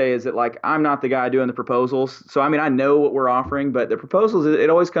I would say is that, like, I'm not the guy doing the proposals. So, I mean, I know what we're offering, but the proposals, it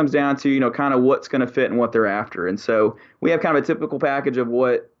always comes down to, kind of what's going to fit and what they're after. And so we have kind of a typical package of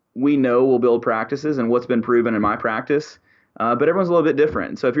what we know will build practices and what's been proven in my practice. But everyone's a little bit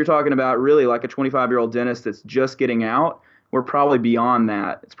different. So if you're talking about really like a 25-year-old dentist that's just getting out, we're probably beyond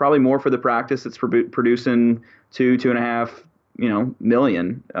that. It's probably more for the practice that's producing 2.5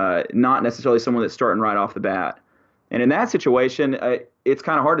 million, not necessarily someone that's starting right off the bat. And in that situation, it's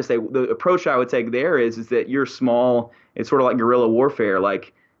kind of hard to say. The approach I would take there is that you're small. It's sort of like guerrilla warfare.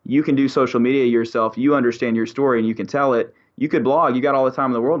 Like, you can do social media yourself. You understand your story and you can tell it. You could blog. You got all the time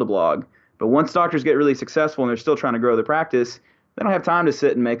in the world to blog. But once doctors get really successful and they're still trying to grow their practice, they don't have time to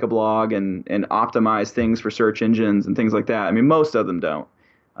sit and make a blog and optimize things for search engines and things like that. I mean, most of them don't.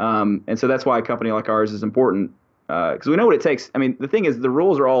 And so that's why a company like ours is important. Because we know what it takes. I mean, the thing is, the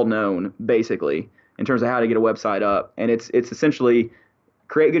rules are all known, basically, in terms of how to get a website up. And it's essentially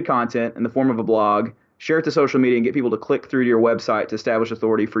create good content in the form of a blog, share it to social media, and get people to click through to your website to establish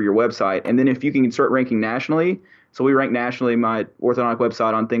authority for your website. And then if you can start ranking nationally, so we rank nationally my orthodontic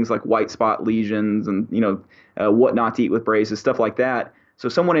website on things like white spot lesions and, what not to eat with braces, stuff like that. So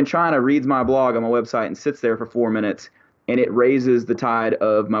someone in China reads my blog on my website and sits there for 4 minutes, and it raises the tide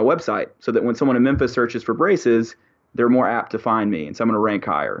of my website so that when someone in Memphis searches for braces, they're more apt to find me, and so I'm going to rank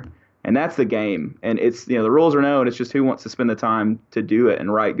higher. And that's the game. And it's, the rules are known. It's just who wants to spend the time to do it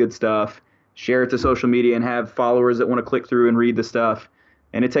and write good stuff, share it to social media, and have followers that want to click through and read the stuff.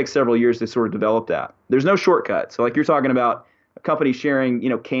 And it takes several years to sort of develop that. There's no shortcut. So like you're talking about a company sharing,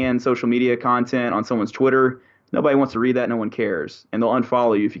 canned social media content on someone's Twitter. Nobody wants to read that. No one cares. And they'll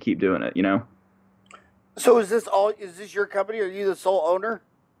unfollow you if you keep doing it, So is this your company? Are you the sole owner?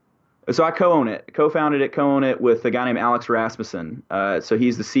 So I co-founded it with a guy named Alex Rasmussen. So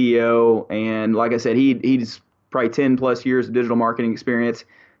he's the CEO. And like I said, he's probably 10 plus years of digital marketing experience,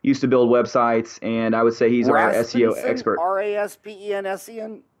 used to build websites. And I would say he's our SEO expert.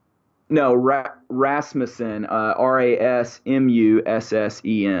 Rasmussen? No, Rasmussen,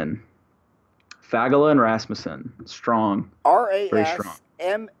 Rasmussen. Fagala and Rasmussen. Strong. Very strong.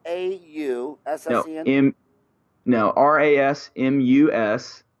 Rasmussen? No,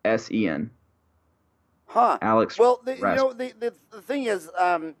 Rasmussen. Huh. Alex. Well, the thing is,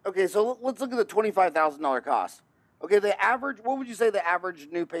 okay, so let's look at the $25,000 cost. Okay, what would you say the average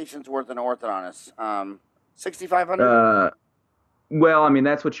new patient's worth in orthodontist? $6,500? Well, I mean,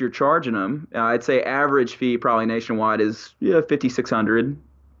 that's what you're charging them. I'd say average fee probably nationwide is $5,600,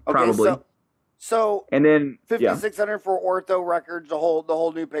 probably. Okay, so and then $5,600 for ortho records, the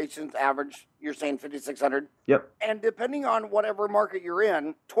whole new patient's average. You're saying $5,600. Yep. And depending on whatever market you're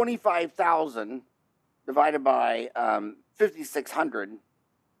in, 25,000 divided by 5,600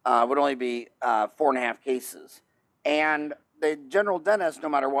 would only be 4.5 cases. And the general dentist, no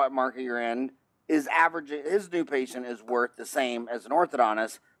matter what market you're in, his new patient is worth the same as an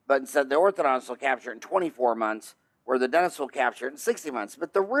orthodontist, but instead the orthodontist will capture it in 24 months, where the dentist will capture it in 60 months.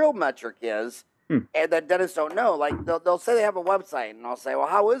 But the real metric is, and that dentists don't know, like they'll say they have a website, and I'll say, well,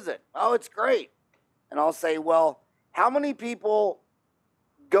 how is it? Oh, it's great. And I'll say, well, how many people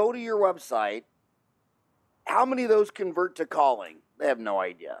go to your website? How many of those convert to calling? They have no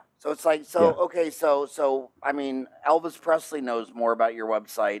idea. So it's like, okay, so I mean, Elvis Presley knows more about your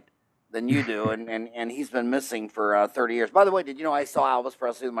website than you do, and he's been missing for 30 years. By the way, did you know I saw Elvis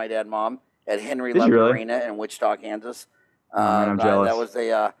Presley with my dad and mom at Henry Did you Levin really? Arena in Wichita, Kansas? Oh man, I'm jealous.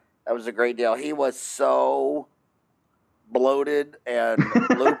 That was a great deal. He was so bloated and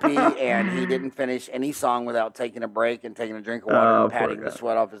loopy, and he didn't finish any song without taking a break and taking a drink of water and patting the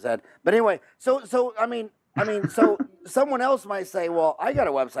sweat off his head. But anyway, so so someone else might say, well, I got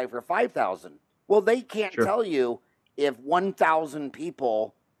a website for 5,000. Well, they can't tell you if 1,000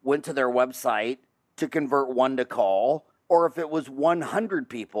 people went to their website to convert one to call, or if it was 100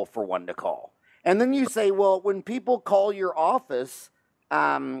 people for one to call. And then you say, well, when people call your office,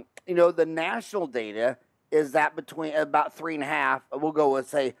 the national data is that between about 3.5, we'll go with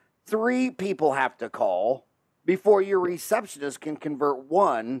say 3 people have to call before your receptionist can convert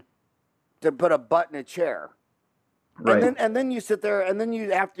one to put a butt in a chair. Right. And then you sit there, and then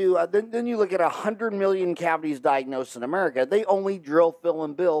you have to then you look at 100 million cavities diagnosed in America. They only drill, fill,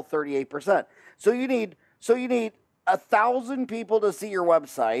 and bill 38%. So you need 1,000 people to see your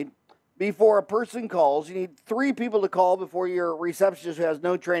website before a person calls. You need 3 people to call before your receptionist, who has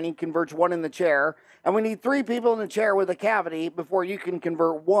no training, converts one in the chair. And we need 3 people in the chair with a cavity before you can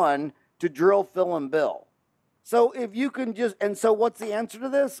convert one to drill, fill, and bill. So if you can so what's the answer to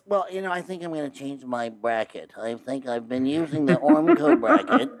this? Well, I think I'm going to change my bracket. I think I've been using the Ormco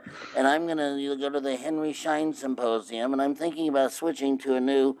bracket, and I'm going to go to the Henry Schein Symposium, and I'm thinking about switching to a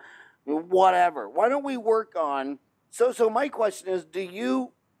new whatever. Why don't we work on, so my question is, do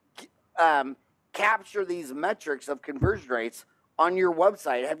you capture these metrics of conversion rates on your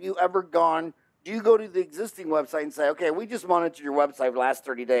website? Have you ever do you go to the existing website and say, okay, we just monitored your website for the last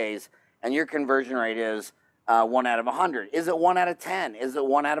 30 days, and your conversion rate is 1 out of 100. Is it 1 out of 10? Is it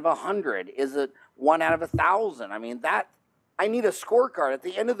 1 out of 100? Is it 1 out of 1,000? I mean, I need a scorecard at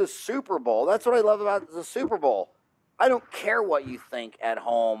the end of the Super Bowl. That's what I love about the Super Bowl. I don't care what you think at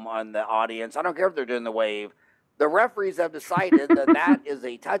home on the audience. I don't care if they're doing the wave. The referees have decided that is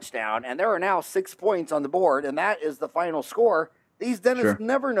a touchdown, and there are now 6 points on the board, and that is the final score. These dentists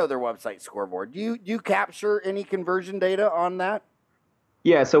never know their website scoreboard. Do you capture any conversion data on that?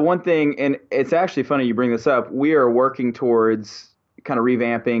 Yeah, so one thing, and it's actually funny you bring this up, we are working towards kind of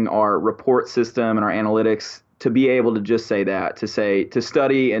revamping our report system and our analytics to be able to just say that, to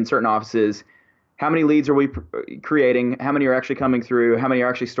study in certain offices, how many leads are we creating, how many are actually coming through, how many are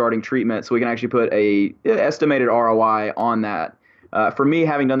actually starting treatment, so we can actually put a estimated ROI on that. For me,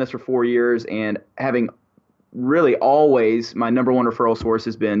 having done this for 4 years and having really always, my number one referral source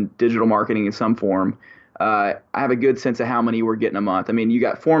has been digital marketing in some form. I have a good sense of how many we're getting a month. I mean, you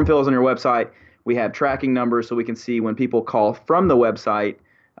got form fills on your website. We have tracking numbers so we can see when people call from the website.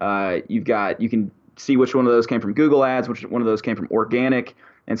 You can see which one of those came from Google Ads, which one of those came from organic.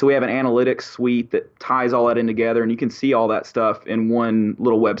 And so we have an analytics suite that ties all that in together, and you can see all that stuff in one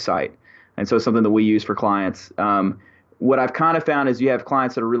little website. And so it's something that we use for clients. What I've kind of found is you have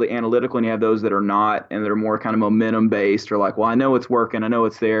clients that are really analytical, and you have those that are not, and that are more kind of momentum based, or like, well, I know it's working, I know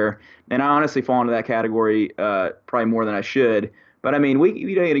it's there. And I honestly fall into that category probably more than I should. But I mean,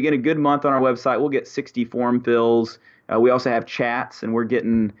 we get a good month on our website. We'll get 60 form fills. We also have chats, and we're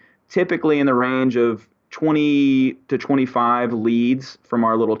getting typically in the range of 20 to 25 leads from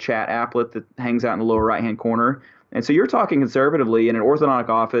our little chat applet that hangs out in the lower right-hand corner. And so you're talking conservatively in an orthodontic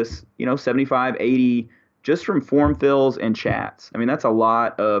office, 75, 80 just from form fills and chats. I mean, that's a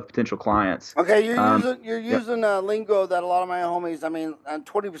lot of potential clients. Okay, you're using lingo that a lot of my homies,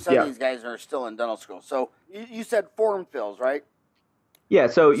 20% of these guys are still in dental school. So you said form fills, right? Yeah,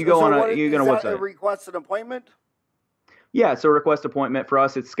 so you go on a website. A request an appointment? Yeah, so request appointment. For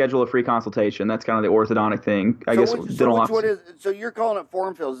us, it's schedule a free consultation. That's kind of the orthodontic thing. So you're calling it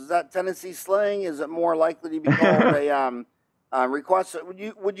form fills. Is that Tennessee slang? Is it more likely to be called a request?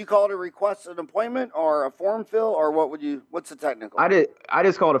 Would you call it a request an appointment or a form fill, or what's the technical? I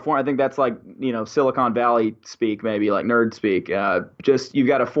just call it a form. I think that's like, Silicon Valley speak, maybe like nerd speak. Just you've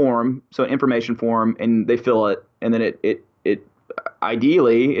got a form, so an information form, and they fill it, and then it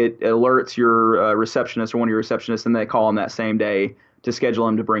ideally, it alerts your receptionist or one of your receptionists, and they call them that same day to schedule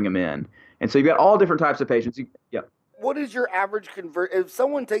them to bring them in. And so you've got all different types of patients. What is your average if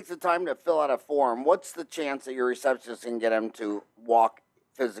someone takes the time to fill out a form, what's the chance that your receptionist can get them to walk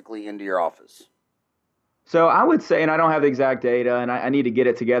physically into your office? So I would say, and I don't have the exact data, and I need to get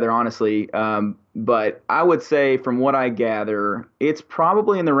it together, honestly, but I would say from what I gather, it's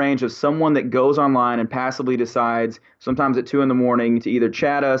probably in the range of someone that goes online and passively decides sometimes at 2 a.m. to either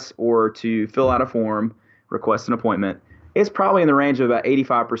chat us or to fill out a form, request an appointment. It's probably in the range of about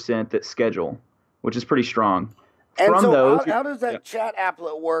 85% that schedule, which is pretty strong. And how does that chat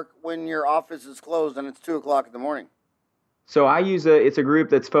applet work when your office is closed and it's 2 o'clock in the morning? So it's a group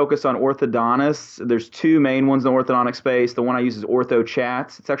that's focused on orthodontists. There's two main ones in the orthodontic space. The one I use is Ortho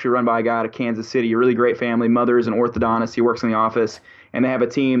Chats. It's actually run by a guy out of Kansas City, a really great family. Mother is an orthodontist. He works in the office, and they have a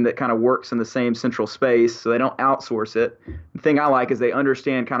team that kind of works in the same central space, so they don't outsource it. The thing I like is they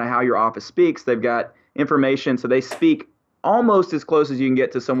understand kind of how your office speaks. They've got information, so they speak almost as close as you can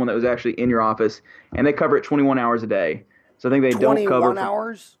get to someone that was actually in your office, and they cover it 21 hours a day. So I think they don't cover 21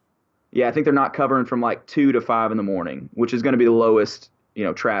 hours? Yeah, I think they're not covering from like 2 to 5 in the morning, which is going to be the lowest,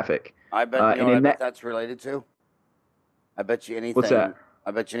 traffic. I bet, I bet that's related to? I bet you anything. What's that?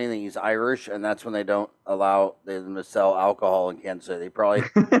 I bet you anything he's Irish, and that's when they don't allow them to sell alcohol in Kansas City. They probably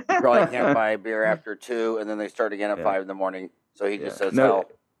can't buy a beer after 2, and then they start again at 5 in the morning. So he just says, "No,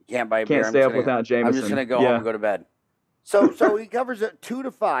 you can't buy a beer. Can't stay up without Jameson. I'm just going to go home and go to bed." So he covers it 2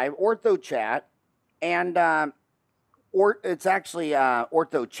 to 5, Ortho Chat, and it's actually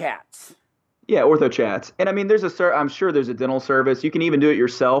Ortho Chats. Yeah, Ortho Chats. And I mean, I'm sure there's a dental service. You can even do it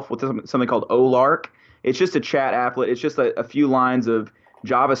yourself with something called OLARC. It's just a chat applet. It's just a few lines of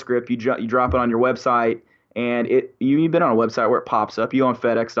JavaScript. You drop it on your website, and you've been on a website where it pops up. You go on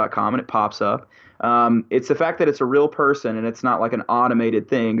FedEx.com, and it pops up. It's the fact that it's a real person, and it's not like an automated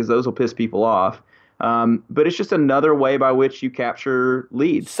thing, because those will piss people off. But it's just another way by which you capture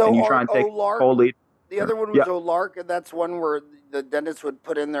leads, and you try and take cold leads. The other one was OLARC, and that's one where the dentist would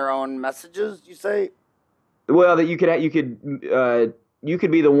put in their own messages, you say? Well, that you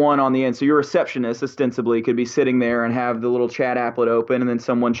could be the one on the end. So your receptionist ostensibly could be sitting there and have the little chat applet open, and then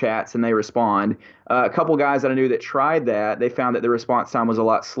someone chats and they respond. A couple guys that I knew that tried that, they found that the response time was a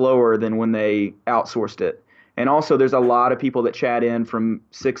lot slower than when they outsourced it. And also, there's a lot of people that chat in from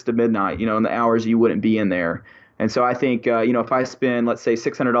 6 to midnight, in the hours you wouldn't be in there. And so I think, if I spend, let's say,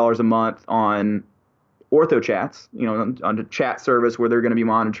 $600 a month on Ortho Chats, on a chat service where they're going to be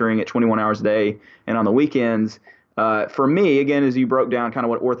monitoring it 21 hours a day and on the weekends. For me, again, as you broke down kind of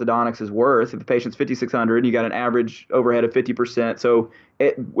what orthodontics is worth, if the patient's $5,600, you got an average overhead of 50%. So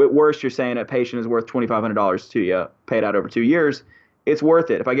at worst, you're saying a patient is worth $2,500 to you, paid out over 2 years. It's worth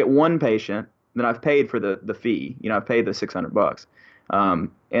it. If I get one patient, then I've paid for the fee. I've paid the $600.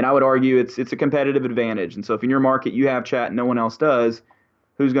 And I would argue it's a competitive advantage. And so if in your market you have chat and no one else does,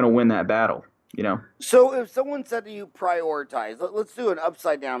 who's going to win that battle? So if someone said to you, prioritize, let's do an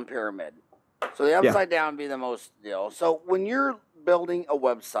upside down pyramid. So the upside down would be the most deal. So when you're building a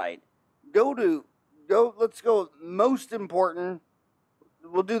website, let's go most important.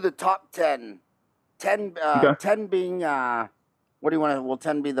 We'll do the top 10. 10 being, what do you want to, will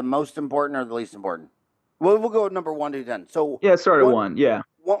 10 be the most important or the least important? We'll go with number 1 to 10. So start at 1. Yeah.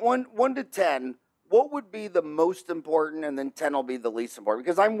 1 to 10, what would be the most important, and then 10 will be the least important?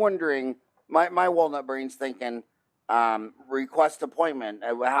 Because I'm wondering, my walnut brain's thinking, request appointment,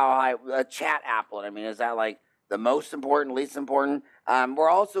 how high, a chat applet. I mean, is that like the most important, least important? We're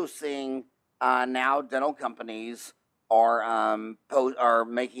also seeing now dental companies are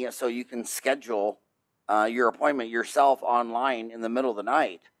making it so you can schedule your appointment yourself online in the middle of the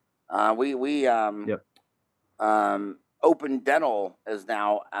night. Open Dental is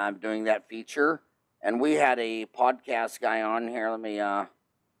now doing that feature, and we had a podcast guy on here. Let me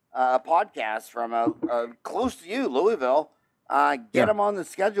a podcast from close to you, Louisville. Get him on the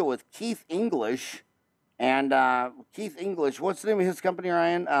schedule with Keith English. And Keith English, what's the name of his company,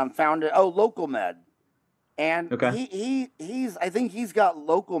 Ryan? Founded Local Med. And I think he's got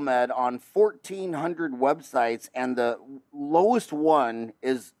Local Med on 1,400 websites, and the lowest one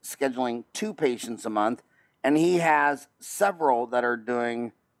is scheduling 2 patients a month. And he has several that are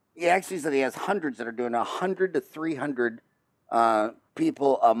doing. He actually said he has hundreds that are doing 100 to 300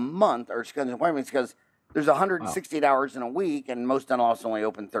 people a month are scheduling appointments, because there's 168 hours in a week, and most dental offices only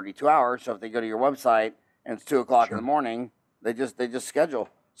open 32 hours. So if they go to your website and it's 2 o'clock in the morning, they just schedule.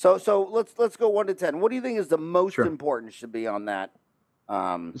 So let's go 1 to 10. What do you think is the most important should be on that?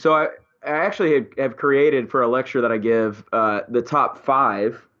 So I actually have created for a lecture that I give the top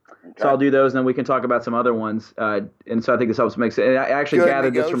 5. Okay. So I'll do those, and then we can talk about some other ones. And so I think this helps make sense. And I actually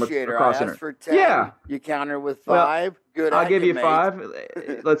gathered this from across I asked for 10. Yeah. You counter with 5. Well, good. I'll give you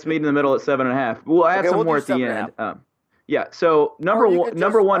 5. Let's meet in the middle at 7.5. We'll add some more at the end. So number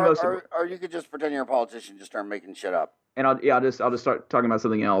one most. Or you could just pretend you're a politician, just start making shit up. And I'll just start talking about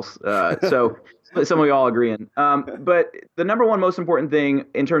something else. So something we all agree in. But the number one most important thing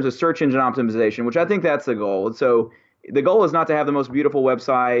in terms of search engine optimization, which I think that's the goal. And so the goal is not to have the most beautiful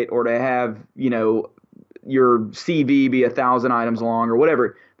website or to have, your CV be 1,000 items long or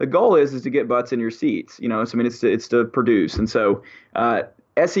whatever. The goal is to get butts in your seats, So I mean, it's to produce. And so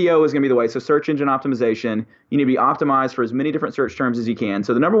SEO is going to be the way. So search engine optimization, you need to be optimized for as many different search terms as you can.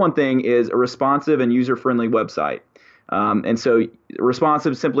 So the number one thing is a responsive and user-friendly website. And so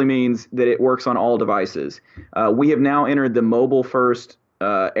responsive simply means that it works on all devices. We have now entered the mobile first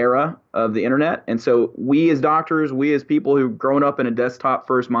era of the internet. And so we as doctors, we as people who've grown up in a desktop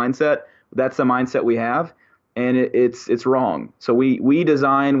first mindset, that's the mindset we have. And it's wrong. So we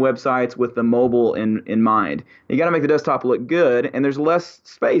design websites with the mobile in mind. You got to make the desktop look good, and there's less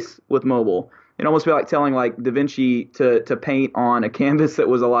space with mobile. It almost be like telling like Da Vinci to paint on a canvas that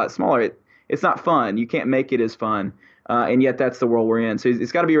was a lot smaller. It's not fun. You can't make it as fun. And yet that's the world we're in. So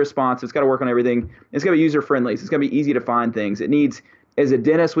it's got to be responsive. It's got to work on everything. It's got to be user friendly. So it's got to be easy to find things. It needs, as a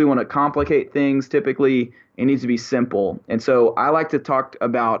dentist, we want to complicate things. Typically, it needs to be simple. And so I like to talk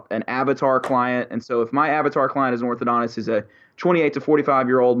about an avatar client. And so if my avatar client as an orthodontist is a 28 to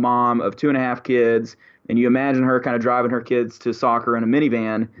 45-year-old mom of 2.5 kids, and you imagine her kind of driving her kids to soccer in a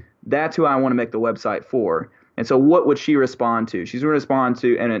minivan, that's who I want to make the website for. And so what would she respond to? She's going to respond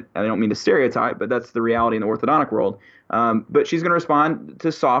to, and I don't mean to stereotype, but that's the reality in the orthodontic world. But she's going to respond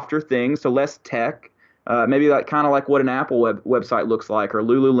to softer things, to less tech, maybe like kind of like what an Apple website looks like, or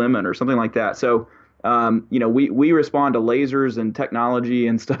Lululemon or something like that. So, we respond to lasers and technology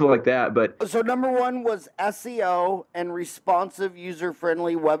and stuff like that. But so number one was SEO and responsive,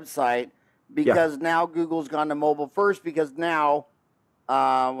 user-friendly website, because now Google's gone to mobile first, because now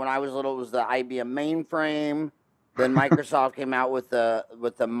when I was little, it was the IBM mainframe. Then Microsoft came out with the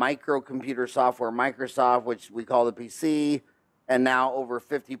microcomputer software, Microsoft, which we call the PC. And now over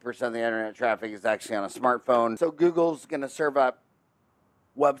 50% of the internet traffic is actually on a smartphone. So Google's going to serve up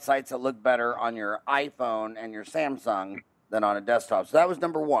websites that look better on your iPhone and your Samsung than on a desktop. So that was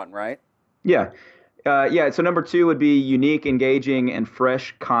number one, right? Yeah. So number two would be unique, engaging, and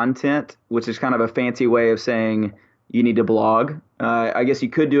fresh content, which is kind of a fancy way of saying you need to blog. I guess you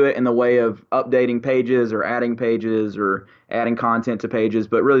could do it in the way of updating pages or adding content to pages,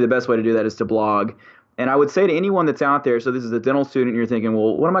 but really the best way to do that is to blog. And I would say to anyone that's out there, so this is a dental student, and you're thinking,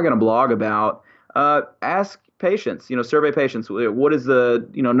 well, what am I going to blog about? Ask patients, survey patients. What is the,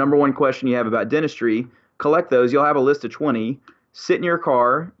 number one question you have about dentistry? Collect those. You'll have a list of 20. Sit in your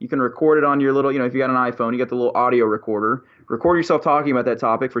car. You can record it on your little, if you got an iPhone, you got the little audio recorder. Record yourself talking about that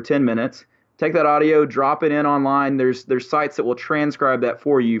topic for 10 minutes. Take that audio, drop it in online. There's sites that will transcribe that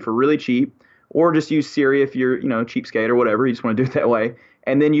for you for really cheap, or just use Siri if you're, cheapskate or whatever. You just want to do it that way.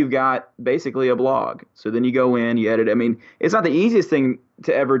 And then you've got basically a blog. So then you go in, you edit. I mean, it's not the easiest thing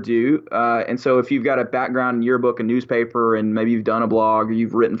to ever do. And so if you've got a background in yearbook and newspaper, and maybe you've done a blog or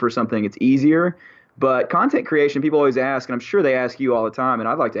you've written for something, it's easier. But content creation, people always ask, and I'm sure they ask you all the time, and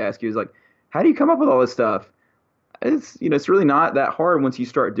I'd like to ask you, is like, how do you come up with all this stuff? It's really not that hard once you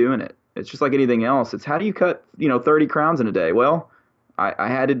start doing it. It's just like anything else. It's how do you cut, 30 crowns in a day? Well, I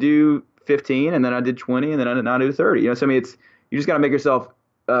had to do 15, and then I did 20, and then I did not do 30. So I mean, you just got to make yourself,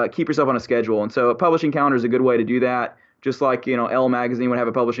 keep yourself on a schedule. And so a publishing calendar is a good way to do that. Just like, Elle Magazine would have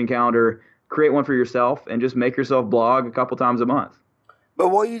a publishing calendar, create one for yourself and just make yourself blog a couple times a month. But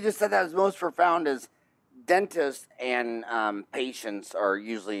what you just said that is most profound is dentists and patients are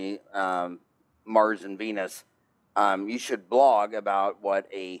usually Mars and Venus. You should blog about what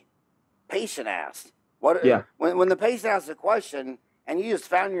a patient asked. When the patient asks a question and you just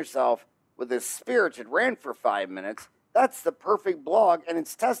found yourself with this spirited rant for 5 minutes, that's the perfect blog, and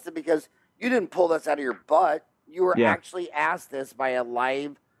it's tested because you didn't pull this out of your butt. You were actually asked this by a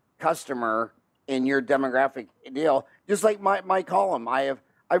live customer in your demographic deal. Just like my column. I've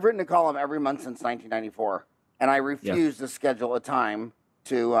written a column every month since 1994, and I refuse to schedule a time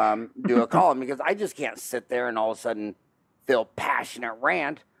to do a column because I just can't sit there and all of a sudden feel passionate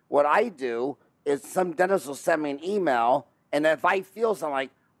rant. What I do is some dentist will send me an email, and if I feel something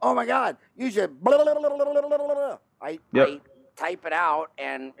like, oh my God, you should blah, blah, blah, blah, blah, blah, blah, blah. I type it out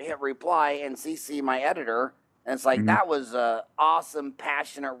and hit reply and CC my editor. And it's like, that was an awesome,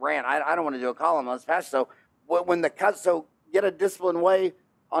 passionate rant. I don't want to do a column on this passion. So get a disciplined way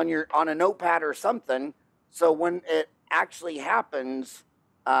on a notepad or something. So when it actually happens,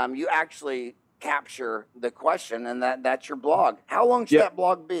 you actually capture the question, and that's your blog. How long should that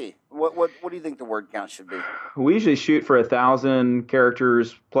blog be? What do you think the word count should be? We usually shoot for 1,000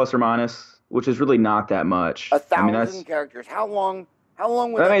 characters plus or minus, which is really not that much. 1,000 characters. How long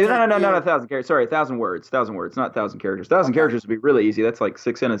would that take? No, not 1,000 characters. Sorry, 1,000 words. 1,000 words, not 1,000 characters. 1,000 characters would be really easy. That's like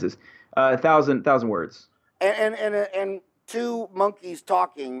 6 sentences. 1,000 words. And two monkeys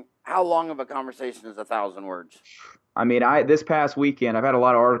talking. How long of a conversation is 1,000 words? I mean, this past weekend, I've had a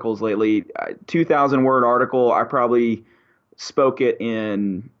lot of articles lately. 2,000 word article. I probably spoke it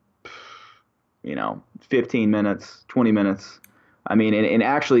in, 15 minutes, 20 minutes. I mean, and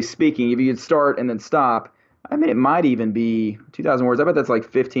actually speaking, if you could start and then stop, I mean, it might even be 2,000 words. I bet that's like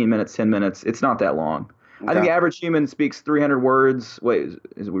 15 minutes, 10 minutes. It's not that long. I think Okay. the average human speaks 300 words. Wait,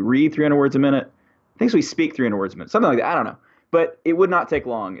 is we read 300 words a minute? I think we speak 300 words a minute, something like that. I don't know. But it would not take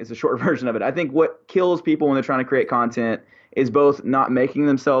long, is a short version of it. I think what kills people when they're trying to create content is both not making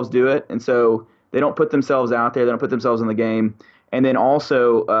themselves do it. And so they don't put themselves out there, they don't put themselves in the game. And then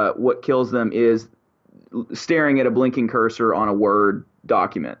also, what kills them is staring at a blinking cursor on a Word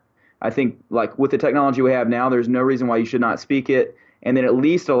document. I think, like with the technology we have now, there's no reason why you should not speak it, and then at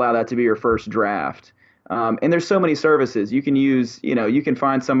least allow that to be your first draft. And there's so many services you can use. You can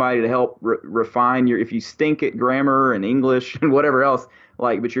find somebody to help refine if you stink at grammar and English and whatever else,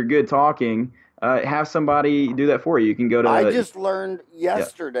 but you're good talking. Have somebody do that for you. You can go to. I just learned Yeah.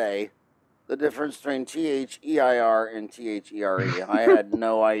 yesterday the difference between THEIR and THERE. I had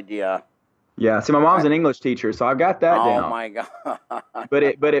no idea. Yeah. See, my mom's an English teacher, so I've got that Oh down. my God. But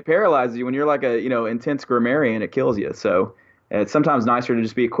it paralyzes you when you're like a intense grammarian. It kills you. So it's sometimes nicer to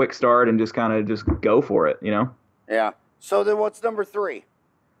just be a quick start and just kind of just go for it. Yeah. So then what's number 3?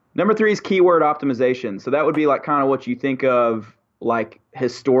 Number 3 is keyword optimization. So that would be like kind of what you think of like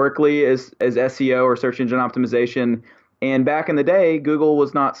historically as SEO or search engine optimization. And back in the day, Google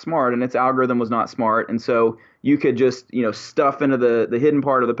was not smart and its algorithm was not smart. And so you could just, stuff into the hidden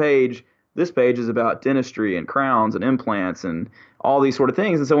part of the page. This page is about dentistry and crowns and implants and all these sort of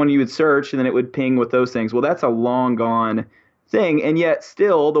things. And so when you would search, and then it would ping with those things. Well, that's a long gone thing. And yet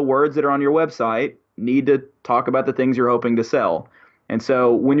still the words that are on your website need to talk about the things you're hoping to sell. And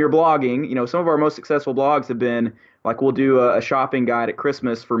so when you're blogging, some of our most successful blogs have been like, we'll do a shopping guide at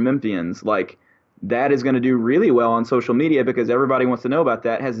Christmas for Memphians. Like that is going to do really well on social media because everybody wants to know about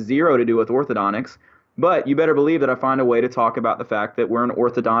that. It has zero to do with orthodontics. But you better believe that I find a way to talk about the fact that we're an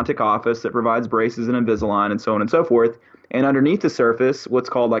orthodontic office that provides braces and Invisalign and so on and so forth. And underneath the surface, what's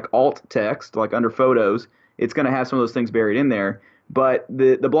called like alt text, like under photos, it's going to have some of those things buried in there. But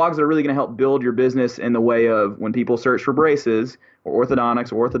the blogs that are really going to help build your business in the way of when people search for braces or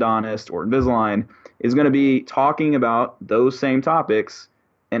orthodontics or orthodontist or Invisalign is going to be talking about those same topics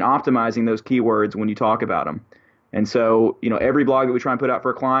and optimizing those keywords when you talk about them. And so, every blog that we try and put out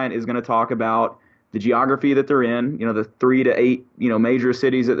for a client is going to talk about the geography that they're in, the 3 to 8, major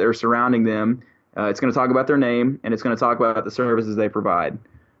cities that are surrounding them. It's going to talk about their name, and it's going to talk about the services they provide.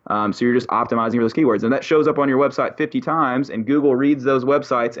 So you're just optimizing for those keywords. And that shows up on your website 50 times, and Google reads those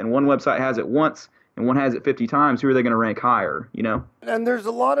websites, and one website has it once, and one has it 50 times. Who are they going to rank higher, And there's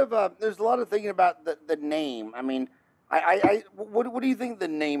a lot of thinking about the name. I mean, what do you think the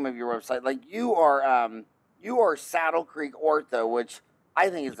name of your website? Like you are Saddle Creek Ortho, which I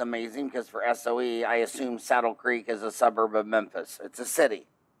think is amazing because for SOE, I assume Saddle Creek is a suburb of Memphis. It's a city.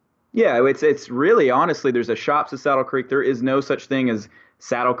 Yeah, it's really, honestly, there's a Shops at Saddle Creek. There is no such thing as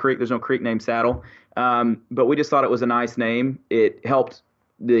Saddle Creek. There's no creek named Saddle. But we just thought it was a nice name. It helped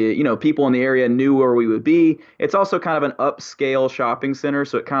the, people in the area knew where we would be. It's also kind of an upscale shopping center.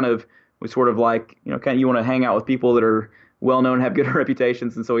 So it kind of was sort of like, you want to hang out with people that are well-known, have good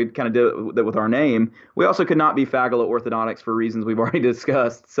reputations. And so we kind of did that with our name. We also could not be Fagala Orthodontics for reasons we've already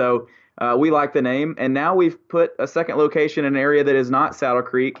discussed. So we like the name. And now we've put a second location in an area that is not Saddle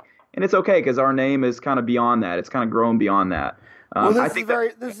Creek. And it's okay because our name is kind of beyond that. It's kind of grown beyond that. Well,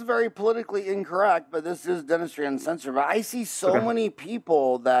 this is very politically incorrect, but this is Dentistry Uncensored. But I see so many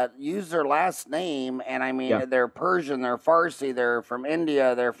people that use their last name, and I mean, they're Persian, they're Farsi, they're from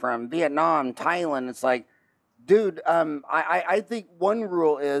India, they're from Vietnam, Thailand. It's like, dude, I think one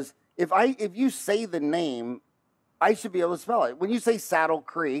rule is if you say the name, I should be able to spell it. When you say Saddle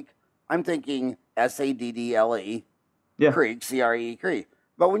Creek, I'm thinking Saddle, Creek, Cree, Creek.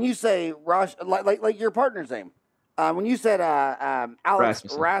 But when you say Rosh, like your partner's name. When you said Alex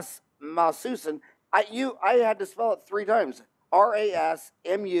Rasmussen, I had to spell it 3 times.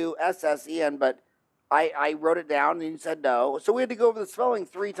 Rasmussen, but I wrote it down and you said no. So we had to go over the spelling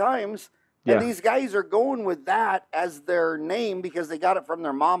 3 times. And these guys are going with that as their name because they got it from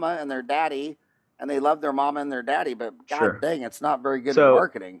their mama and their daddy, and they love their mama and their daddy. But God dang, it's not very good at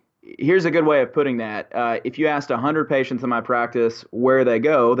marketing. Here's a good way of putting that. If you asked 100 patients in my practice where they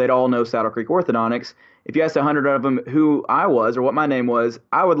go, they'd all know Saddle Creek Orthodontics. If you asked 100 of them who I was or what my name was,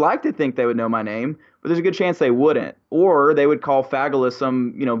 I would like to think they would know my name, but there's a good chance they wouldn't. Or they would call Fagala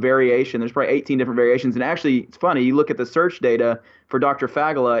some, variation. There's probably 18 different variations. And actually, it's funny. You look at the search data for Dr.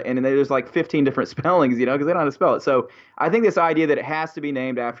 Fagala, and there's like 15 different spellings, because they don't know how to spell it. So I think this idea that it has to be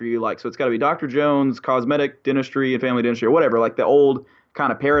named after you, so it's got to be Dr. Jones, Cosmetic Dentistry and Family Dentistry, or whatever, like the old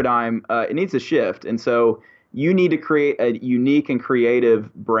kind of paradigm, it needs to shift. And so you need to create a unique and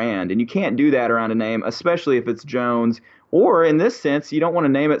creative brand. And you can't do that around a name, especially if it's Jones. Or in this sense, you don't want to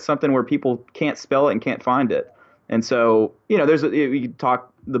name it something where people can't spell it and can't find it. And so, we could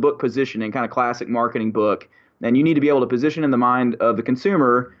talk the book Positioning, kind of classic marketing book, and you need to be able to position in the mind of the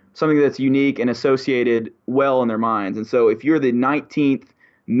consumer something that's unique and associated well in their minds. And so if you're the 19th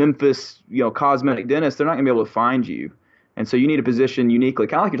Memphis, cosmetic dentist, they're not going to be able to find you. And so you need to position uniquely,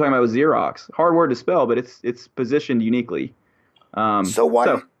 kind of like you're talking about with Xerox. Hard word to spell, but it's positioned uniquely. So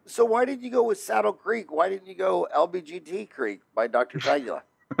why did you go with Saddle Creek? Why didn't you go LBGT Creek by Dr. Fagala?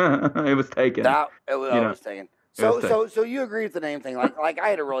 It was taken. It was taken. So you agree with the name thing? Like I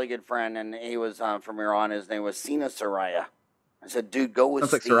had a really good friend, and he was from Iran. His name was Sina Soraya. I said, dude, go with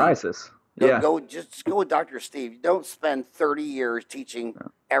Sounds Steve. like psoriasis. Just go with Dr. Steve. You don't spend 30 years teaching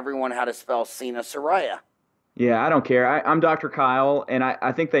everyone how to spell Sina Soraya. Yeah, I don't care. I'm Dr. Kyle, and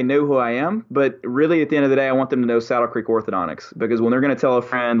I think they know who I am. But really, at the end of the day, I want them to know Saddle Creek Orthodontics, because when they're going to tell a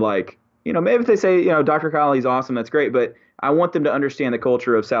friend, like, maybe if they say, Dr. Kyle, he's awesome, that's great. But I want them to understand the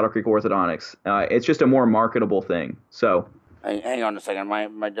culture of Saddle Creek Orthodontics. It's just a more marketable thing. So, hang on a second. My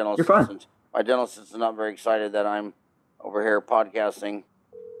dental You're fine. assistant, my dental assistant's not very excited that I'm over here podcasting.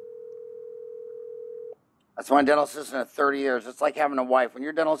 That's my dental assistant at 30 years. It's like having a wife. When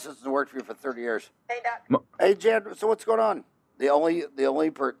your dental assistant worked for you for 30 years. Hey, Doc. Hey, Jan, so what's going on?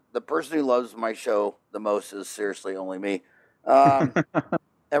 The person who loves my show the most is seriously only me.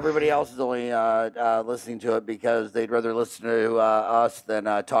 Everybody else is only listening to it because they'd rather listen to us than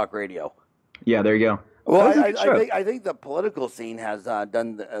talk radio. Yeah, there you go. Well, I think the political scene has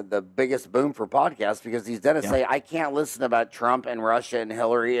done the biggest boom for podcasts, because these dentists say, I can't listen about Trump and Russia and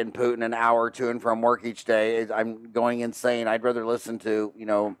Hillary and Putin an hour to and from work each day. I'm going insane. I'd rather listen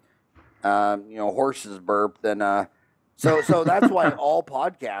to horses burp than so that's why all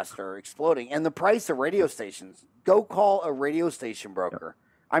podcasts are exploding. And the price of radio stations. Go call a radio station broker.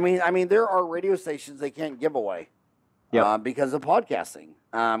 Yep. I mean, there are radio stations they can't give away. Because of podcasting,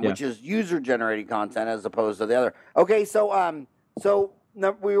 which is user-generated content as opposed to the other. Okay, so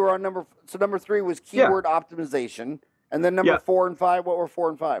we were on number 3 was keyword optimization, and then number 4 and 5. What were 4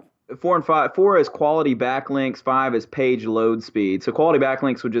 and 5? 4 and 5. 4 is quality backlinks. 5 is page load speed. So quality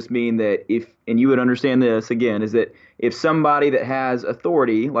backlinks would just mean that and you would understand this again, is that if somebody that has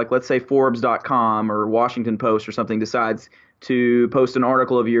authority, like let's say Forbes.com or Washington Post or something, decides to post an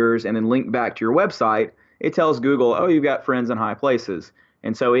article of yours and then link back to your website, it tells Google, oh, you've got friends in high places.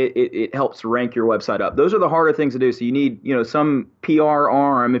 And so it helps rank your website up. Those are the harder things to do. So you need, some PR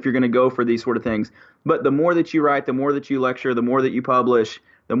arm if you're going to go for these sort of things. But the more that you write, the more that you lecture, the more that you publish,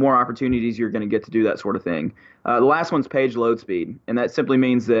 the more opportunities you're going to get to do that sort of thing. The last one's page load speed. And that simply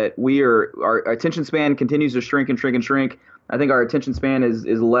means that our attention span continues to shrink and shrink and shrink. I think our attention span is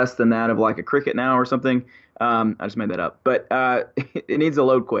less than that of like a cricket now or something. I just made that up. But it needs to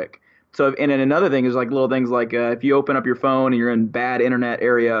load quick. So, and then another thing is like little things like if you open up your phone and you're in bad internet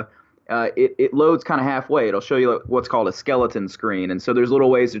area, it loads kind of halfway. It'll show you what's called a skeleton screen. And so there's little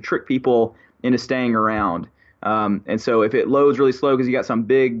ways to trick people into staying around. And so if it loads really slow because you got some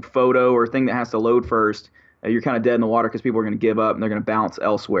big photo or thing that has to load first, you're kind of dead in the water because people are going to give up and they're going to bounce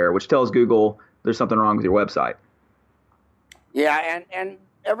elsewhere, which tells Google there's something wrong with your website. Yeah, and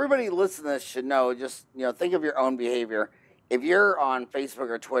everybody listening to this should know, just think of your own behavior. If you're on Facebook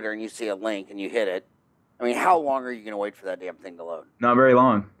or Twitter and you see a link and you hit it, I mean, how long are you going to wait for that damn thing to load? Not very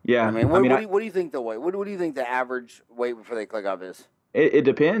long. Yeah. I mean, what do you think the wait? What do you think the average wait before they click off is? It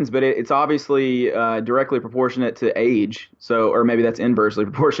depends, but it's obviously directly proportionate to age. So, or maybe that's inversely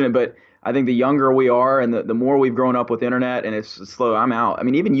proportionate. But I think the younger we are and the more we've grown up with internet and it's slow, I'm out. I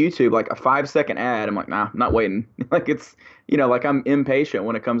mean, even YouTube, like a 5-second ad, I'm like, nah, I'm not waiting. Like it's, like I'm impatient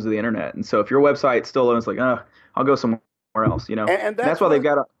when it comes to the internet. And so if your website's still low, it's like, I'll go somewhere else, And that's why they've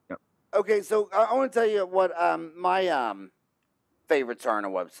got Okay, so I want to tell you what my favorites are on a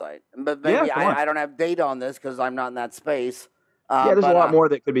website. But maybe I don't have data on this because I'm not in that space. There's a lot more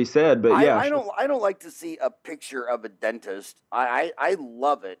that could be said, but I don't like to see a picture of a dentist. I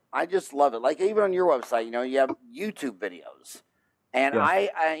love it. I just love it. Like even on your website, you have YouTube videos. And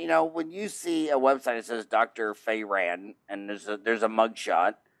when you see a website that says Dr. Farran and there's a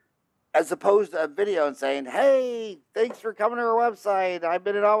mugshot, as opposed to a video and saying, hey, thanks for coming to our website. I've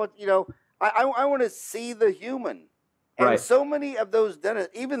been in all with, I want to see the human. And so many of those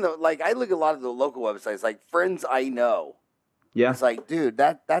dentists, even though, like, I look at a lot of the local websites, like Friends I Know. Yeah. It's like, dude,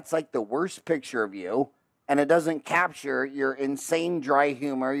 that's like the worst picture of you. And it doesn't capture your insane dry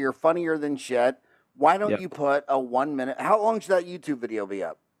humor. You're funnier than shit. Why don't you put a 1 minute? How long should that YouTube video be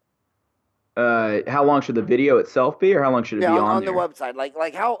up? How long should the video itself be, or how long should it be on the website?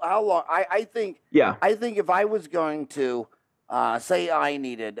 Like how long? I think if I was going to say I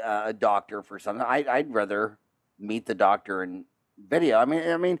needed a doctor for something, I'd rather meet the doctor in video. I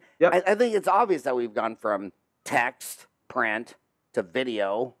mean, I think it's obvious that we've gone from text, print, to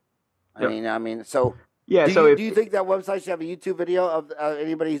video. Yep. I mean, so Yeah. do you think that website should have a YouTube video of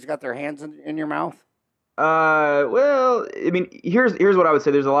anybody who's got their hands in your mouth? Well, I mean, here's what I would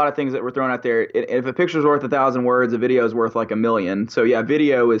say. There's a lot of things that we're throwing out there. If a picture's worth 1,000 words, a video is worth like 1,000,000. So yeah,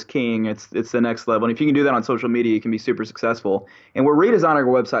 video is king. It's the next level. And if you can do that on social media, you can be super successful. And we're redesigning our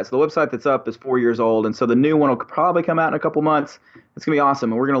website. So the website that's up is 4 years old, and so the new one will probably come out in a couple months. It's gonna be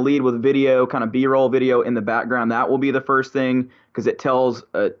awesome. And we're gonna lead with video, kind of B-roll video in the background. That will be the first thing because it tells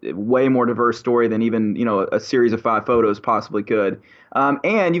a way more diverse story than even a series of 5 photos possibly could.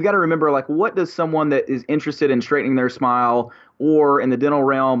 And you've got to remember, like, what does someone that is interested in straightening their smile or in the dental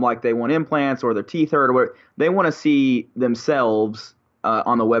realm, like they want implants or their teeth hurt or whatever, they want to see themselves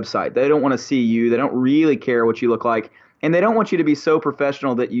on the website. They don't want to see you. They don't really care what you look like. And they don't want you to be so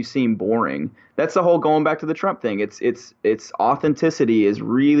professional that you seem boring. That's the whole going back to the Trump thing. It's authenticity is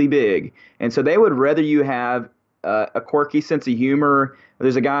really big. And so they would rather you have a quirky sense of humor.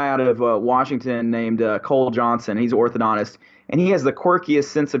 There's a guy out of Washington named Cole Johnson. He's an orthodontist. And he has the quirkiest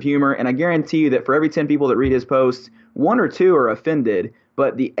sense of humor. And I guarantee you that for every 10 people that read his posts, 1 or 2 are offended,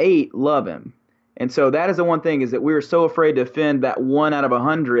 but the 8 love him. And so that is the one thing, is that we are so afraid to offend that 1 out of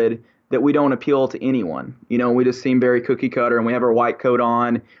 100 that we don't appeal to anyone. We just seem very cookie cutter, and we have our white coat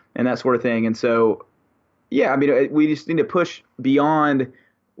on and that sort of thing. And so, yeah, I mean, we just need to push beyond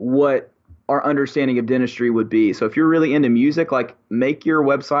what our understanding of dentistry would be. So if you're really into music, like, make your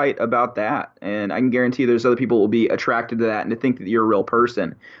website about that. And I can guarantee there's other people who will be attracted to that and to think that you're a real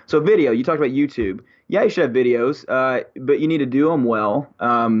person. So video, you talked about YouTube. Yeah, you should have videos, but you need to do them well.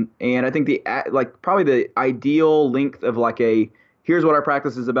 And I think probably the ideal length of like here's what our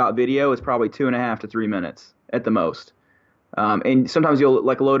practice is about video is probably 2.5 to 3 minutes at the most. And sometimes you'll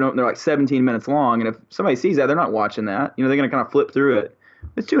like load them, they're like 17 minutes long. And if somebody sees that, they're not watching that. They're going to kind of flip through it.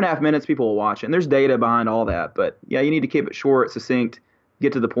 It's 2.5 minutes, people will watch it. And there's data behind all that. But yeah, you need to keep it short, succinct,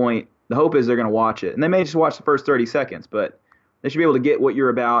 get to the point. The hope is they're going to watch it. And they may just watch the first 30 seconds, but they should be able to get what you're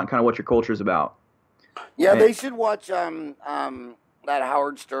about and kind of what your culture is about. Yeah, they should watch that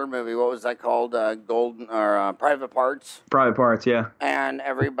Howard Stern movie. What was that called? Golden or Private Parts? Private Parts, yeah. And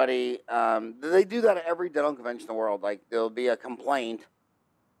everybody, they do that at every dental convention in the world. Like, there'll be a complaint,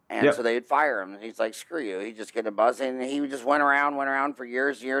 and so they'd fire him. And he's like, screw you. He just get a buzz. And he just went around for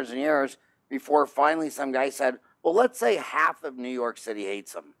years and years before finally some guy said, well, let's say half of New York City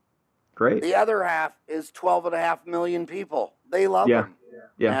hates him. Great. The other half is 12.5 million people. They love him.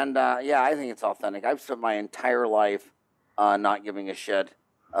 Yeah. And, I think it's authentic. I've spent my entire life not giving a shit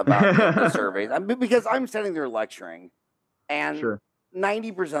about the surveys. Because I'm sitting there lecturing, and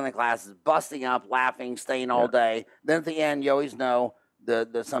 90% of the class is busting up, laughing, staying all day. Then at the end, you always know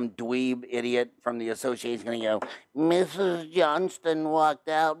some dweeb idiot from the association is going to go, Mrs. Johnston walked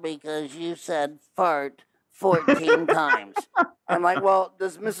out because you said fart 14 times. I'm like, well,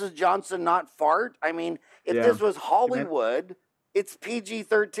 does Mrs. Johnson not fart? I mean, if this was Hollywood, it's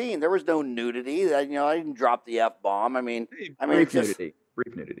PG-13. There was no nudity. I didn't drop the F-bomb. Brief nudity.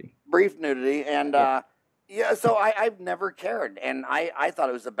 Brief nudity. And, so I've never cared. And I thought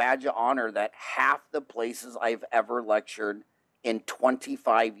it was a badge of honor that half the places I've ever lectured in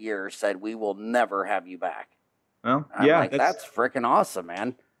 25 years said, we will never have you back. Well, that's freaking awesome,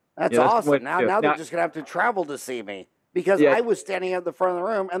 man. That's awesome. Now they're just going to have to travel to see me because I was standing at the front of the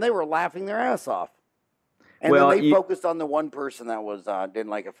room and they were laughing their ass off. And then they focused on the one person that was didn't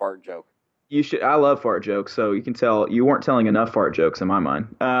like a fart joke. I love fart jokes, so you can tell you weren't telling enough fart jokes in my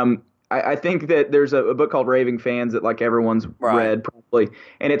mind. I think that there's a book called Raving Fans that like everyone's read probably,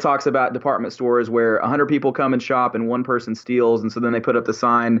 and it talks about department stores where 100 people come and shop and one person steals, and so then they put up the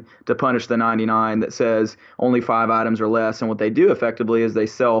sign to punish the 99 that says only 5 items or less. And what they do effectively is they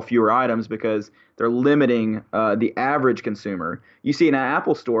sell fewer items because they're limiting the average consumer. You see in an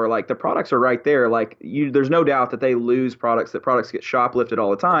Apple store, like the products are right there. Like there's no doubt that they lose products, that products get shoplifted all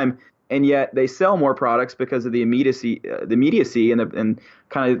the time. And yet they sell more products because of the immediacy, and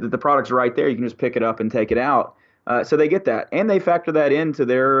kind of the product's right there. You can just pick it up and take it out. So they get that, and they factor that into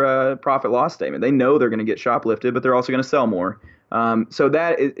their profit loss statement. They know they're going to get shoplifted, but they're also going to sell more. So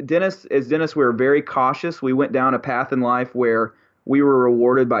dentists, we're very cautious. We went down a path in life where we were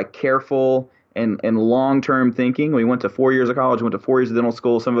rewarded by careful and long-term thinking. We went to 4 years of college, went to 4 years of dental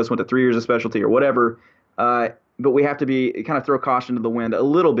school. Some of us went to 3 years of specialty or whatever. But we have to kind of throw caution to the wind a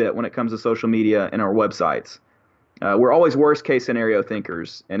little bit when it comes to social media and our websites. We're always worst case scenario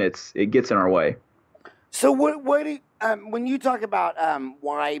thinkers, and it gets in our way. So what do you, when you talk about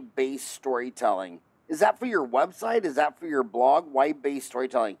why-based storytelling, is that for your website? Is that for your blog? Why-based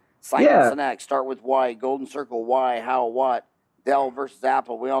storytelling. Silence and X. Start with why. Golden circle. Why. How. What. Dell versus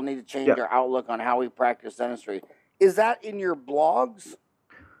Apple. We all need to change our outlook on how we practice dentistry. Is that in your blogs?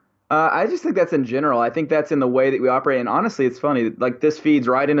 I just think that's in general. I think that's in the way that we operate. And honestly, it's funny. Like this feeds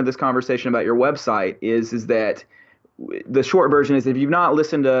right into this conversation about your website. Is that the short version is if you've not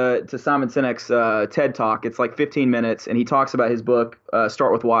listened to Simon Sinek's TED Talk, it's like 15 minutes, and he talks about his book,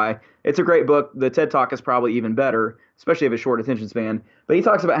 Start With Why. It's a great book. The TED Talk is probably even better, especially if you have a short attention span. But he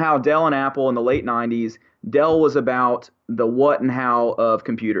talks about how Dell and Apple in the late 90s, Dell was about the what and how of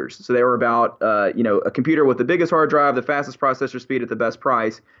computers. So they were about a computer with the biggest hard drive, the fastest processor speed at the best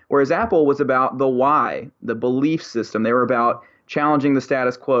price, whereas Apple was about the why, the belief system. They were about challenging the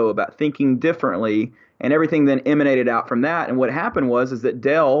status quo, about thinking differently, and everything then emanated out from that. And what happened is that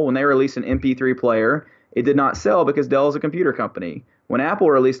Dell, when they released an MP3 player, it did not sell because Dell is a computer company. When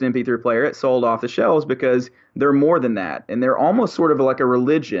Apple released an MP3 player, it sold off the shelves because they're more than that. And they're almost sort of like a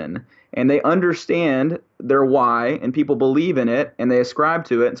religion. And they understand their why, and people believe in it, and they ascribe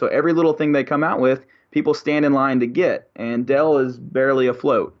to it. And so every little thing they come out with, people stand in line to get. And Dell is barely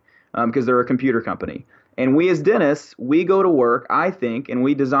afloat because they're a computer company. And we as dentists, we go to work, I think, and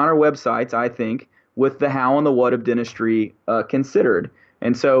we design our websites, I think, with the how and the what of dentistry considered.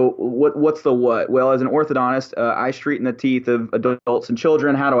 And so what's the what? Well, as an orthodontist, I straighten the teeth of adults and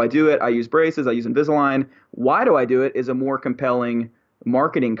children. How do I do it? I use braces. I use Invisalign. Why do I do it is a more compelling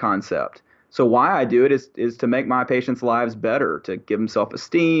marketing concept. So why I do it is to make my patients' lives better, to give them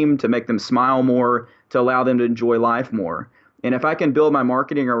self-esteem, to make them smile more, to allow them to enjoy life more. And if I can build my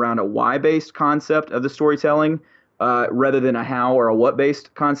marketing around a why-based concept of the storytelling rather than a how or a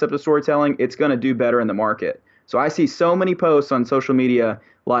what-based concept of storytelling, it's going to do better in the market. So I see so many posts on social media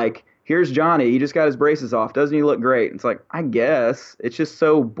like, here's Johnny, he just got his braces off. Doesn't he look great? It's like, I guess. It's just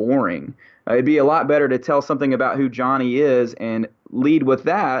so boring. It'd be a lot better to tell something about who Johnny is and lead with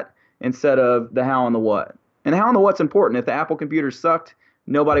that instead of the how and the what. And the how and the what's important. If the Apple computer sucked,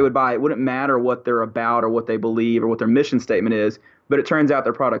 nobody would buy it. It wouldn't matter what they're about or what they believe or what their mission statement is. But it turns out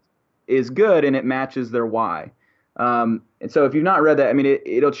their product is good and it matches their why. And so if you've not read that, I mean,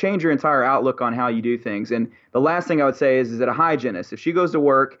 it'll change your entire outlook on how you do things. And the last thing I would say is that a hygienist, if she goes to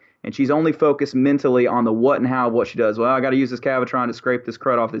work and she's only focused mentally on the what and how of what she does, well, I got to use this Cavitron to scrape this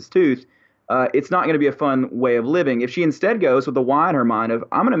crud off this tooth. It's not going to be a fun way of living. If she instead goes with the why in her mind of,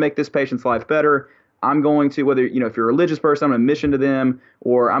 I'm going to make this patient's life better. I'm going to, whether, if you're a religious person, I'm going to mission to them,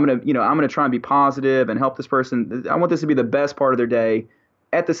 or I'm going to try and be positive and help this person. I want this to be the best part of their day.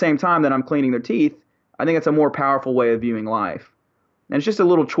 At the same time that I'm cleaning their teeth, I think it's a more powerful way of viewing life. And it's just a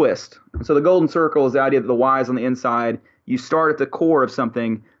little twist. So the golden circle is the idea that the why is on the inside. You start at the core of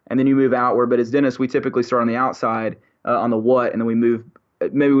something, and then you move outward. But as dentists, we typically start on the outside, on the what, and then we move.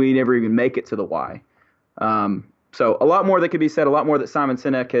 Maybe we never even make it to the why. So a lot more that could be said, a lot more that Simon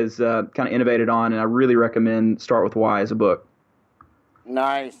Sinek has kind of innovated on, and I really recommend Start With Why as a book.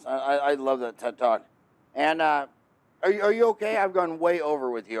 Nice. I love that TED Talk. And are you okay? I've gone way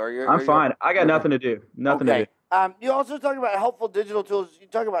over with you. I'm fine. I got nothing to do. Nothing to do. You also talk about helpful digital tools. You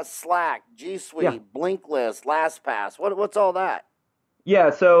talk about Slack, G Suite, Blinklist, LastPass. What's all that?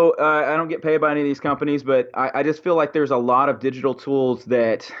 Yeah, so I don't get paid by any of these companies, but I just feel like there's a lot of digital tools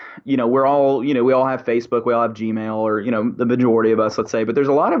that, we're all, we all have Facebook, we all have Gmail, or, the majority of us, let's say, but there's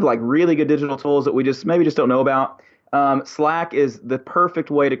a lot of like really good digital tools that we maybe just don't know about. Slack is the perfect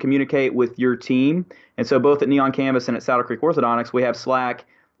way to communicate with your team. And so both at Neon Canvas and at Saddle Creek Orthodontics, we have Slack.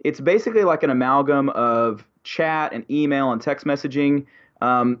 It's basically like an amalgam of chat and email and text messaging.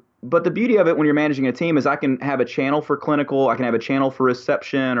 But the beauty of it when you're managing a team is I can have a channel for clinical, I can have a channel for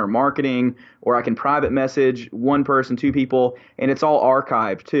reception or marketing, or I can private message one person, two people, and it's all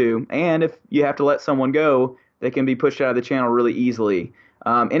archived too. And if you have to let someone go, they can be pushed out of the channel really easily.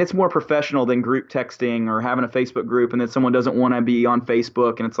 And it's more professional than group texting or having a Facebook group and then someone doesn't want to be on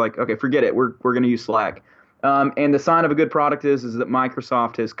Facebook and it's like, okay, forget it. We're going to use Slack. And the sign of a good product is that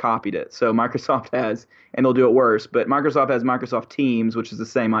Microsoft has copied it. So Microsoft has, and they'll do it worse, but Microsoft has Microsoft Teams, which is the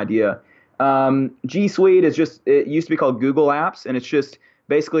same idea. G Suite is it used to be called Google Apps, and it's just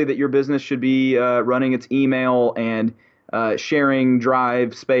basically that your business should be running its email and sharing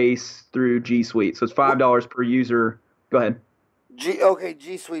drive space through G Suite. So it's $5 per user. Go ahead.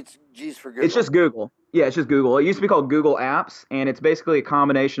 G Suite's G's for Google. It's just Google. Yeah, it's just Google. It used to be called Google Apps, and it's basically a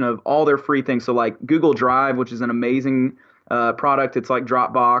combination of all their free things. So like Google Drive, which is an amazing product. It's like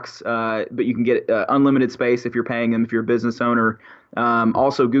Dropbox, but you can get unlimited space if you're paying them if you're a business owner.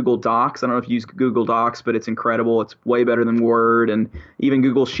 Also Google Docs. I don't know if you use Google Docs, but it's incredible. It's way better than Word and even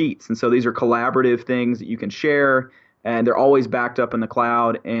Google Sheets. And so these are collaborative things that you can share, and they're always backed up in the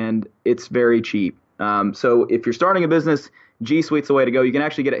cloud, and it's very cheap. So if you're starting a business, G Suite's the way to go. You can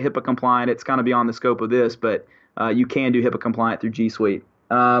actually get it HIPAA compliant. It's kind of beyond the scope of this, but you can do HIPAA compliant through G Suite.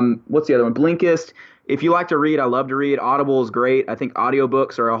 What's the other one? Blinkist. If you like to read, I love to read. Audible is great. I think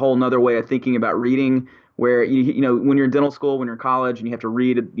audiobooks are a whole nother way of thinking about reading, where you know, when you're in dental school, when you're in college and you have to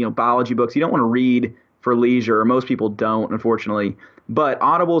read, you know, biology books, you don't want to read for leisure, or most people don't, unfortunately. But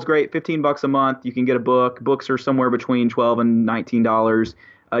Audible is great, $15 a month. You can get a book. Books are somewhere between $12 and $19.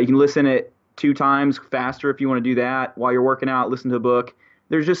 You can listen it 2 times faster if you want to do that while you're working out. Listen to a book.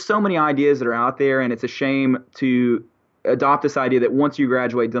 There's just so many ideas that are out there, and it's a shame to adopt this idea that once you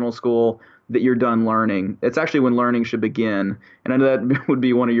graduate dental school, that you're done learning. It's actually when learning should begin. And I know that would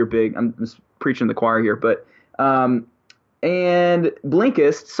be one of your big, I'm just preaching the choir here, but, and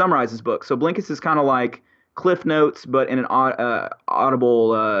Blinkist summarizes books. So Blinkist is kind of like Cliff Notes, but in an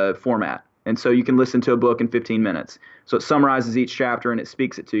audible format. And so you can listen to a book in 15 minutes. So it summarizes each chapter and it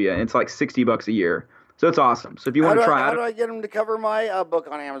speaks it to you. And it's like $60 a year. So it's awesome. So if you want to try how do I get them to cover my book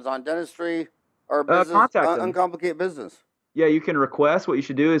on Amazon? Dentistry or business, Uncomplicated Business? Yeah, you can request. What you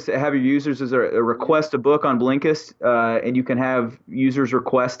should do is have your users as a request a book on Blinkist, and you can have users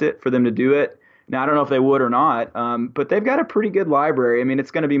request it for them to do it. Now, I don't know if they would or not, but they've got a pretty good library. I mean,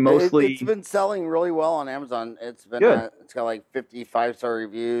 it's going to be mostly. It's been selling really well on Amazon. It's been good. It's got like 55-star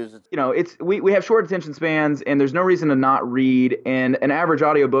reviews. You know, we have short attention spans, and there's no reason to not read. And an average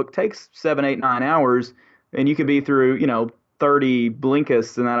audiobook takes 7, 8, 9 hours, and you could be through 30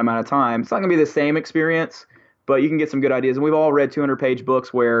 Blinkists in that amount of time. It's not going to be the same experience, but you can get some good ideas. And we've all read 200-page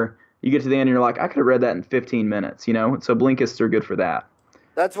books where you get to the end and you're like, I could have read that in 15 minutes, So Blinkists are good for that.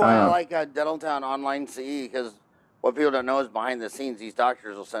 That's why I like Dental Town Online CE, because what people don't know is behind the scenes, these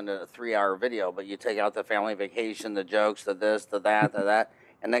doctors will send a 3-hour video, but you take out the family vacation, the jokes, the this, the that, the that,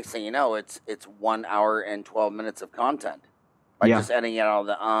 and next thing you know, it's 1 hour and 12 minutes of content. By just editing out all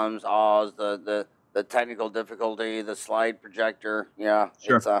the ahs, the technical difficulty, the slide projector. Yeah.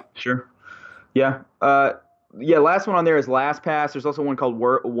 Sure. Sure. Yeah. Last one on there is LastPass. There's also one called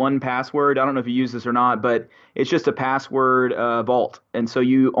 1Password. I don't know if you use this or not, but it's just a password vault. And so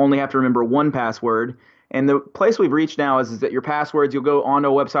you only have to remember one password. And the place we've reached now is that your passwords, you'll go onto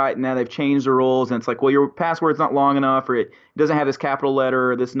a website and now they've changed the rules. And it's like, well, your password's not long enough, or it doesn't have this capital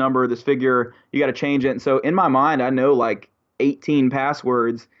letter, or this number, this figure. You got to change it. And so in my mind, I know like 18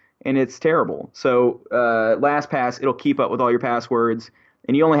 passwords, and it's terrible. So LastPass, it'll keep up with all your passwords.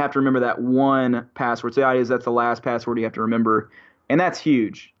 And you only have to remember that one password. So the idea is that's the last password you have to remember. And that's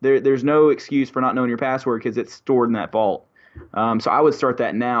huge. There's no excuse for not knowing your password because it's stored in that vault. So I would start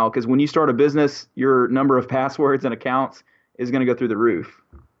that now, because when you start a business, your number of passwords and accounts is going to go through the roof.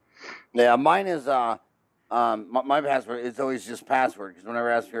 Yeah, mine is my password is always just password, because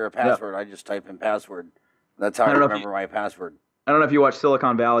whenever I ask for a password, I just type in password. That's how I remember my password. I don't know if you watch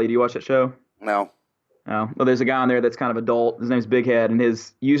Silicon Valley. Do you watch that show? No. Oh, well, there's a guy on there that's kind of adult. His name's Big Head, and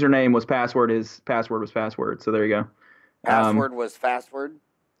his username was password. His password was password. So there you go. Password was fastword?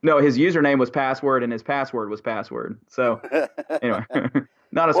 No, his username was password, and his password was password. So anyway,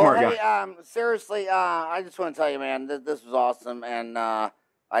 not a smart guy. Seriously, I just want to tell you, man, this was awesome, and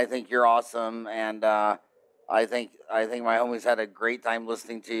I think you're awesome, and I think my homies had a great time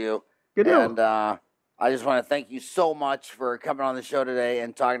listening to you. Good deal. And I just want to thank you so much for coming on the show today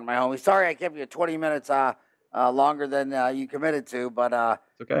and talking to my homies. Sorry I kept you 20 minutes longer than you committed to, but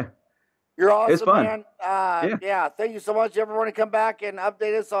it's okay. You're awesome, it's fun. man. Yeah, thank you so much. You ever want to come back and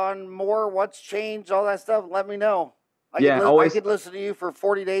update us on more, what's changed, all that stuff, let me know. I could listen to you for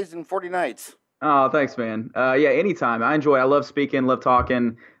 40 days and 40 nights. Oh, thanks, man. Anytime. I love speaking, love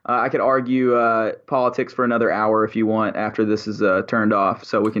talking. I could argue politics for another hour if you want after this is turned off,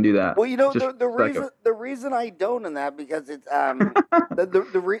 so we can do that. Well, the reason I don't in that, because it's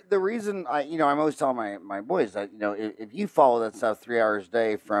the reason I'm always telling my boys that if you follow that stuff 3 hours a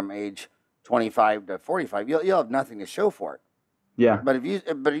day from age 25 to 45, you'll have nothing to show for it. Yeah. But if you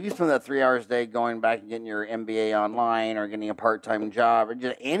spend that 3 hours a day going back and getting your MBA online, or getting a part-time job, or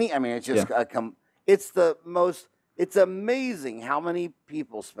just it's amazing how many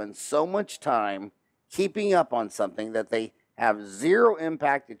people spend so much time keeping up on something that they have zero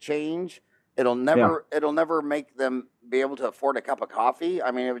impact to change. It'll never make them be able to afford a cup of coffee.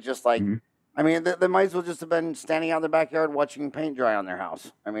 I mean, it was just like, they might as well just have been standing out in the backyard watching paint dry on their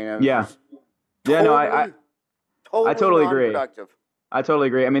house. I mean, I totally agree. I totally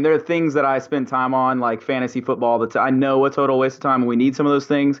agree. I mean, there are things that I spend time on, like fantasy football, that I know a total waste of time, and we need some of those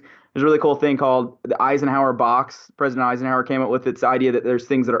things. There's a really cool thing called the Eisenhower box. President Eisenhower came up with its idea that there's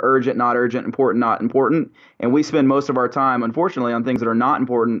things that are urgent, not urgent, important, not important. And we spend most of our time, unfortunately, on things that are not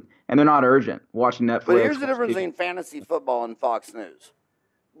important, and they're not urgent, watching Netflix. But here's the difference between fantasy football and Fox News.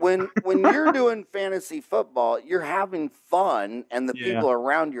 When you're doing fantasy football, you're having fun, and the people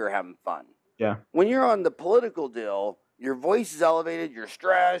around you are having fun. Yeah. When you're on the political deal, your voice is elevated, you're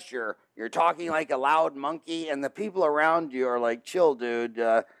stressed, you're talking like a loud monkey, and the people around you are like, chill, dude.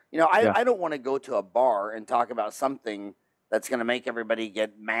 I don't want to go to a bar and talk about something that's going to make everybody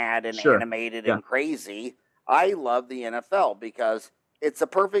get mad and animated and crazy. I love the NFL because it's a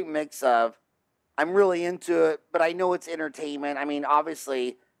perfect mix of I'm really into it, but I know it's entertainment. I mean,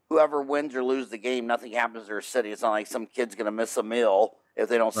 obviously, whoever wins or loses the game, nothing happens to their city. It's not like some kid's going to miss a meal if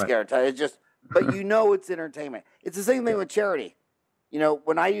they don't scare it. It's just, but it's entertainment. It's the same thing with charity.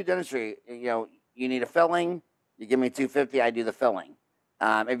 When I do dentistry, you need a filling, you give me $250, I do the filling.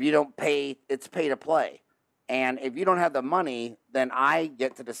 If you don't pay, it's pay to play. And if you don't have the money, then I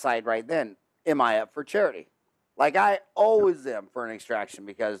get to decide right then, am I up for charity? Like I always am for an extraction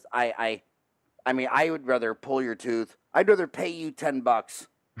because I would rather pull your tooth. I'd rather pay you $10.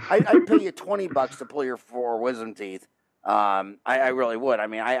 I'd pay you $20 to pull your 4 wisdom teeth. I really would. I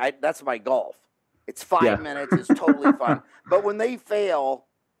mean, that's my golf. It's 5 minutes. It's totally fun. But when they fail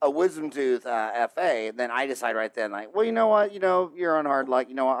a wisdom tooth FA, then I decide right then, like, well, you know what? You're on hard luck.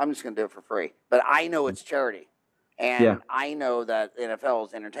 You know what? I'm just going to do it for free. But I know it's charity. And I know that NFL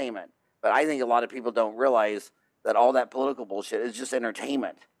is entertainment. But I think a lot of people don't realize that all that political bullshit is just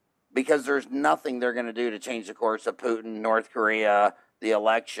entertainment. Because there's nothing they're going to do to change the course of Putin, North Korea, the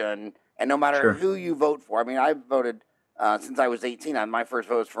election. And no matter who you vote for. I mean, I've voted since I was 18. My first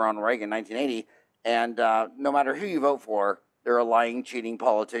vote was for Ronald Reagan in 1980. And no matter who you vote for, they're a lying, cheating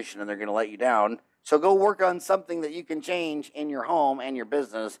politician, and they're going to let you down. So go work on something that you can change in your home and your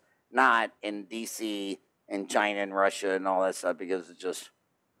business, not in D.C. and China and Russia and all that stuff, because it's just,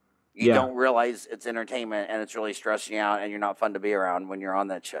 you don't realize it's entertainment, and it's really stressing you out, and you're not fun to be around when you're on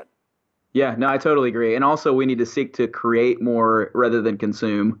that shit. Yeah, no, I totally agree. And also, we need to seek to create more rather than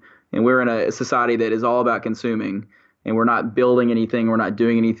consume. And we're in a society that is all about consuming. And we're not building anything, we're not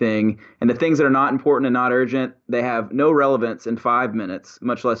doing anything. And the things that are not important and not urgent, they have no relevance in 5 minutes,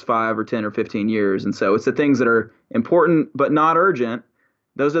 much less 5 or 10 or 15 years. And so it's the things that are important but not urgent.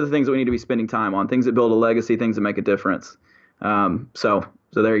 Those are the things that we need to be spending time on, things that build a legacy, things that make a difference. So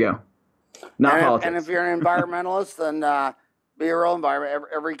there you go. Not politics. And if you're an environmentalist, then be a real environment.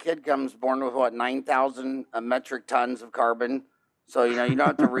 Every kid comes born with 9,000 metric tons of carbon. So, you don't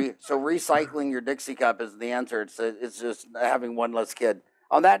have to so recycling your Dixie cup is the answer. It's just having one less kid.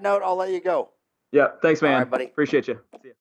 On that note, I'll let you go. Yeah. Thanks, man. All right, buddy. Appreciate you. See ya.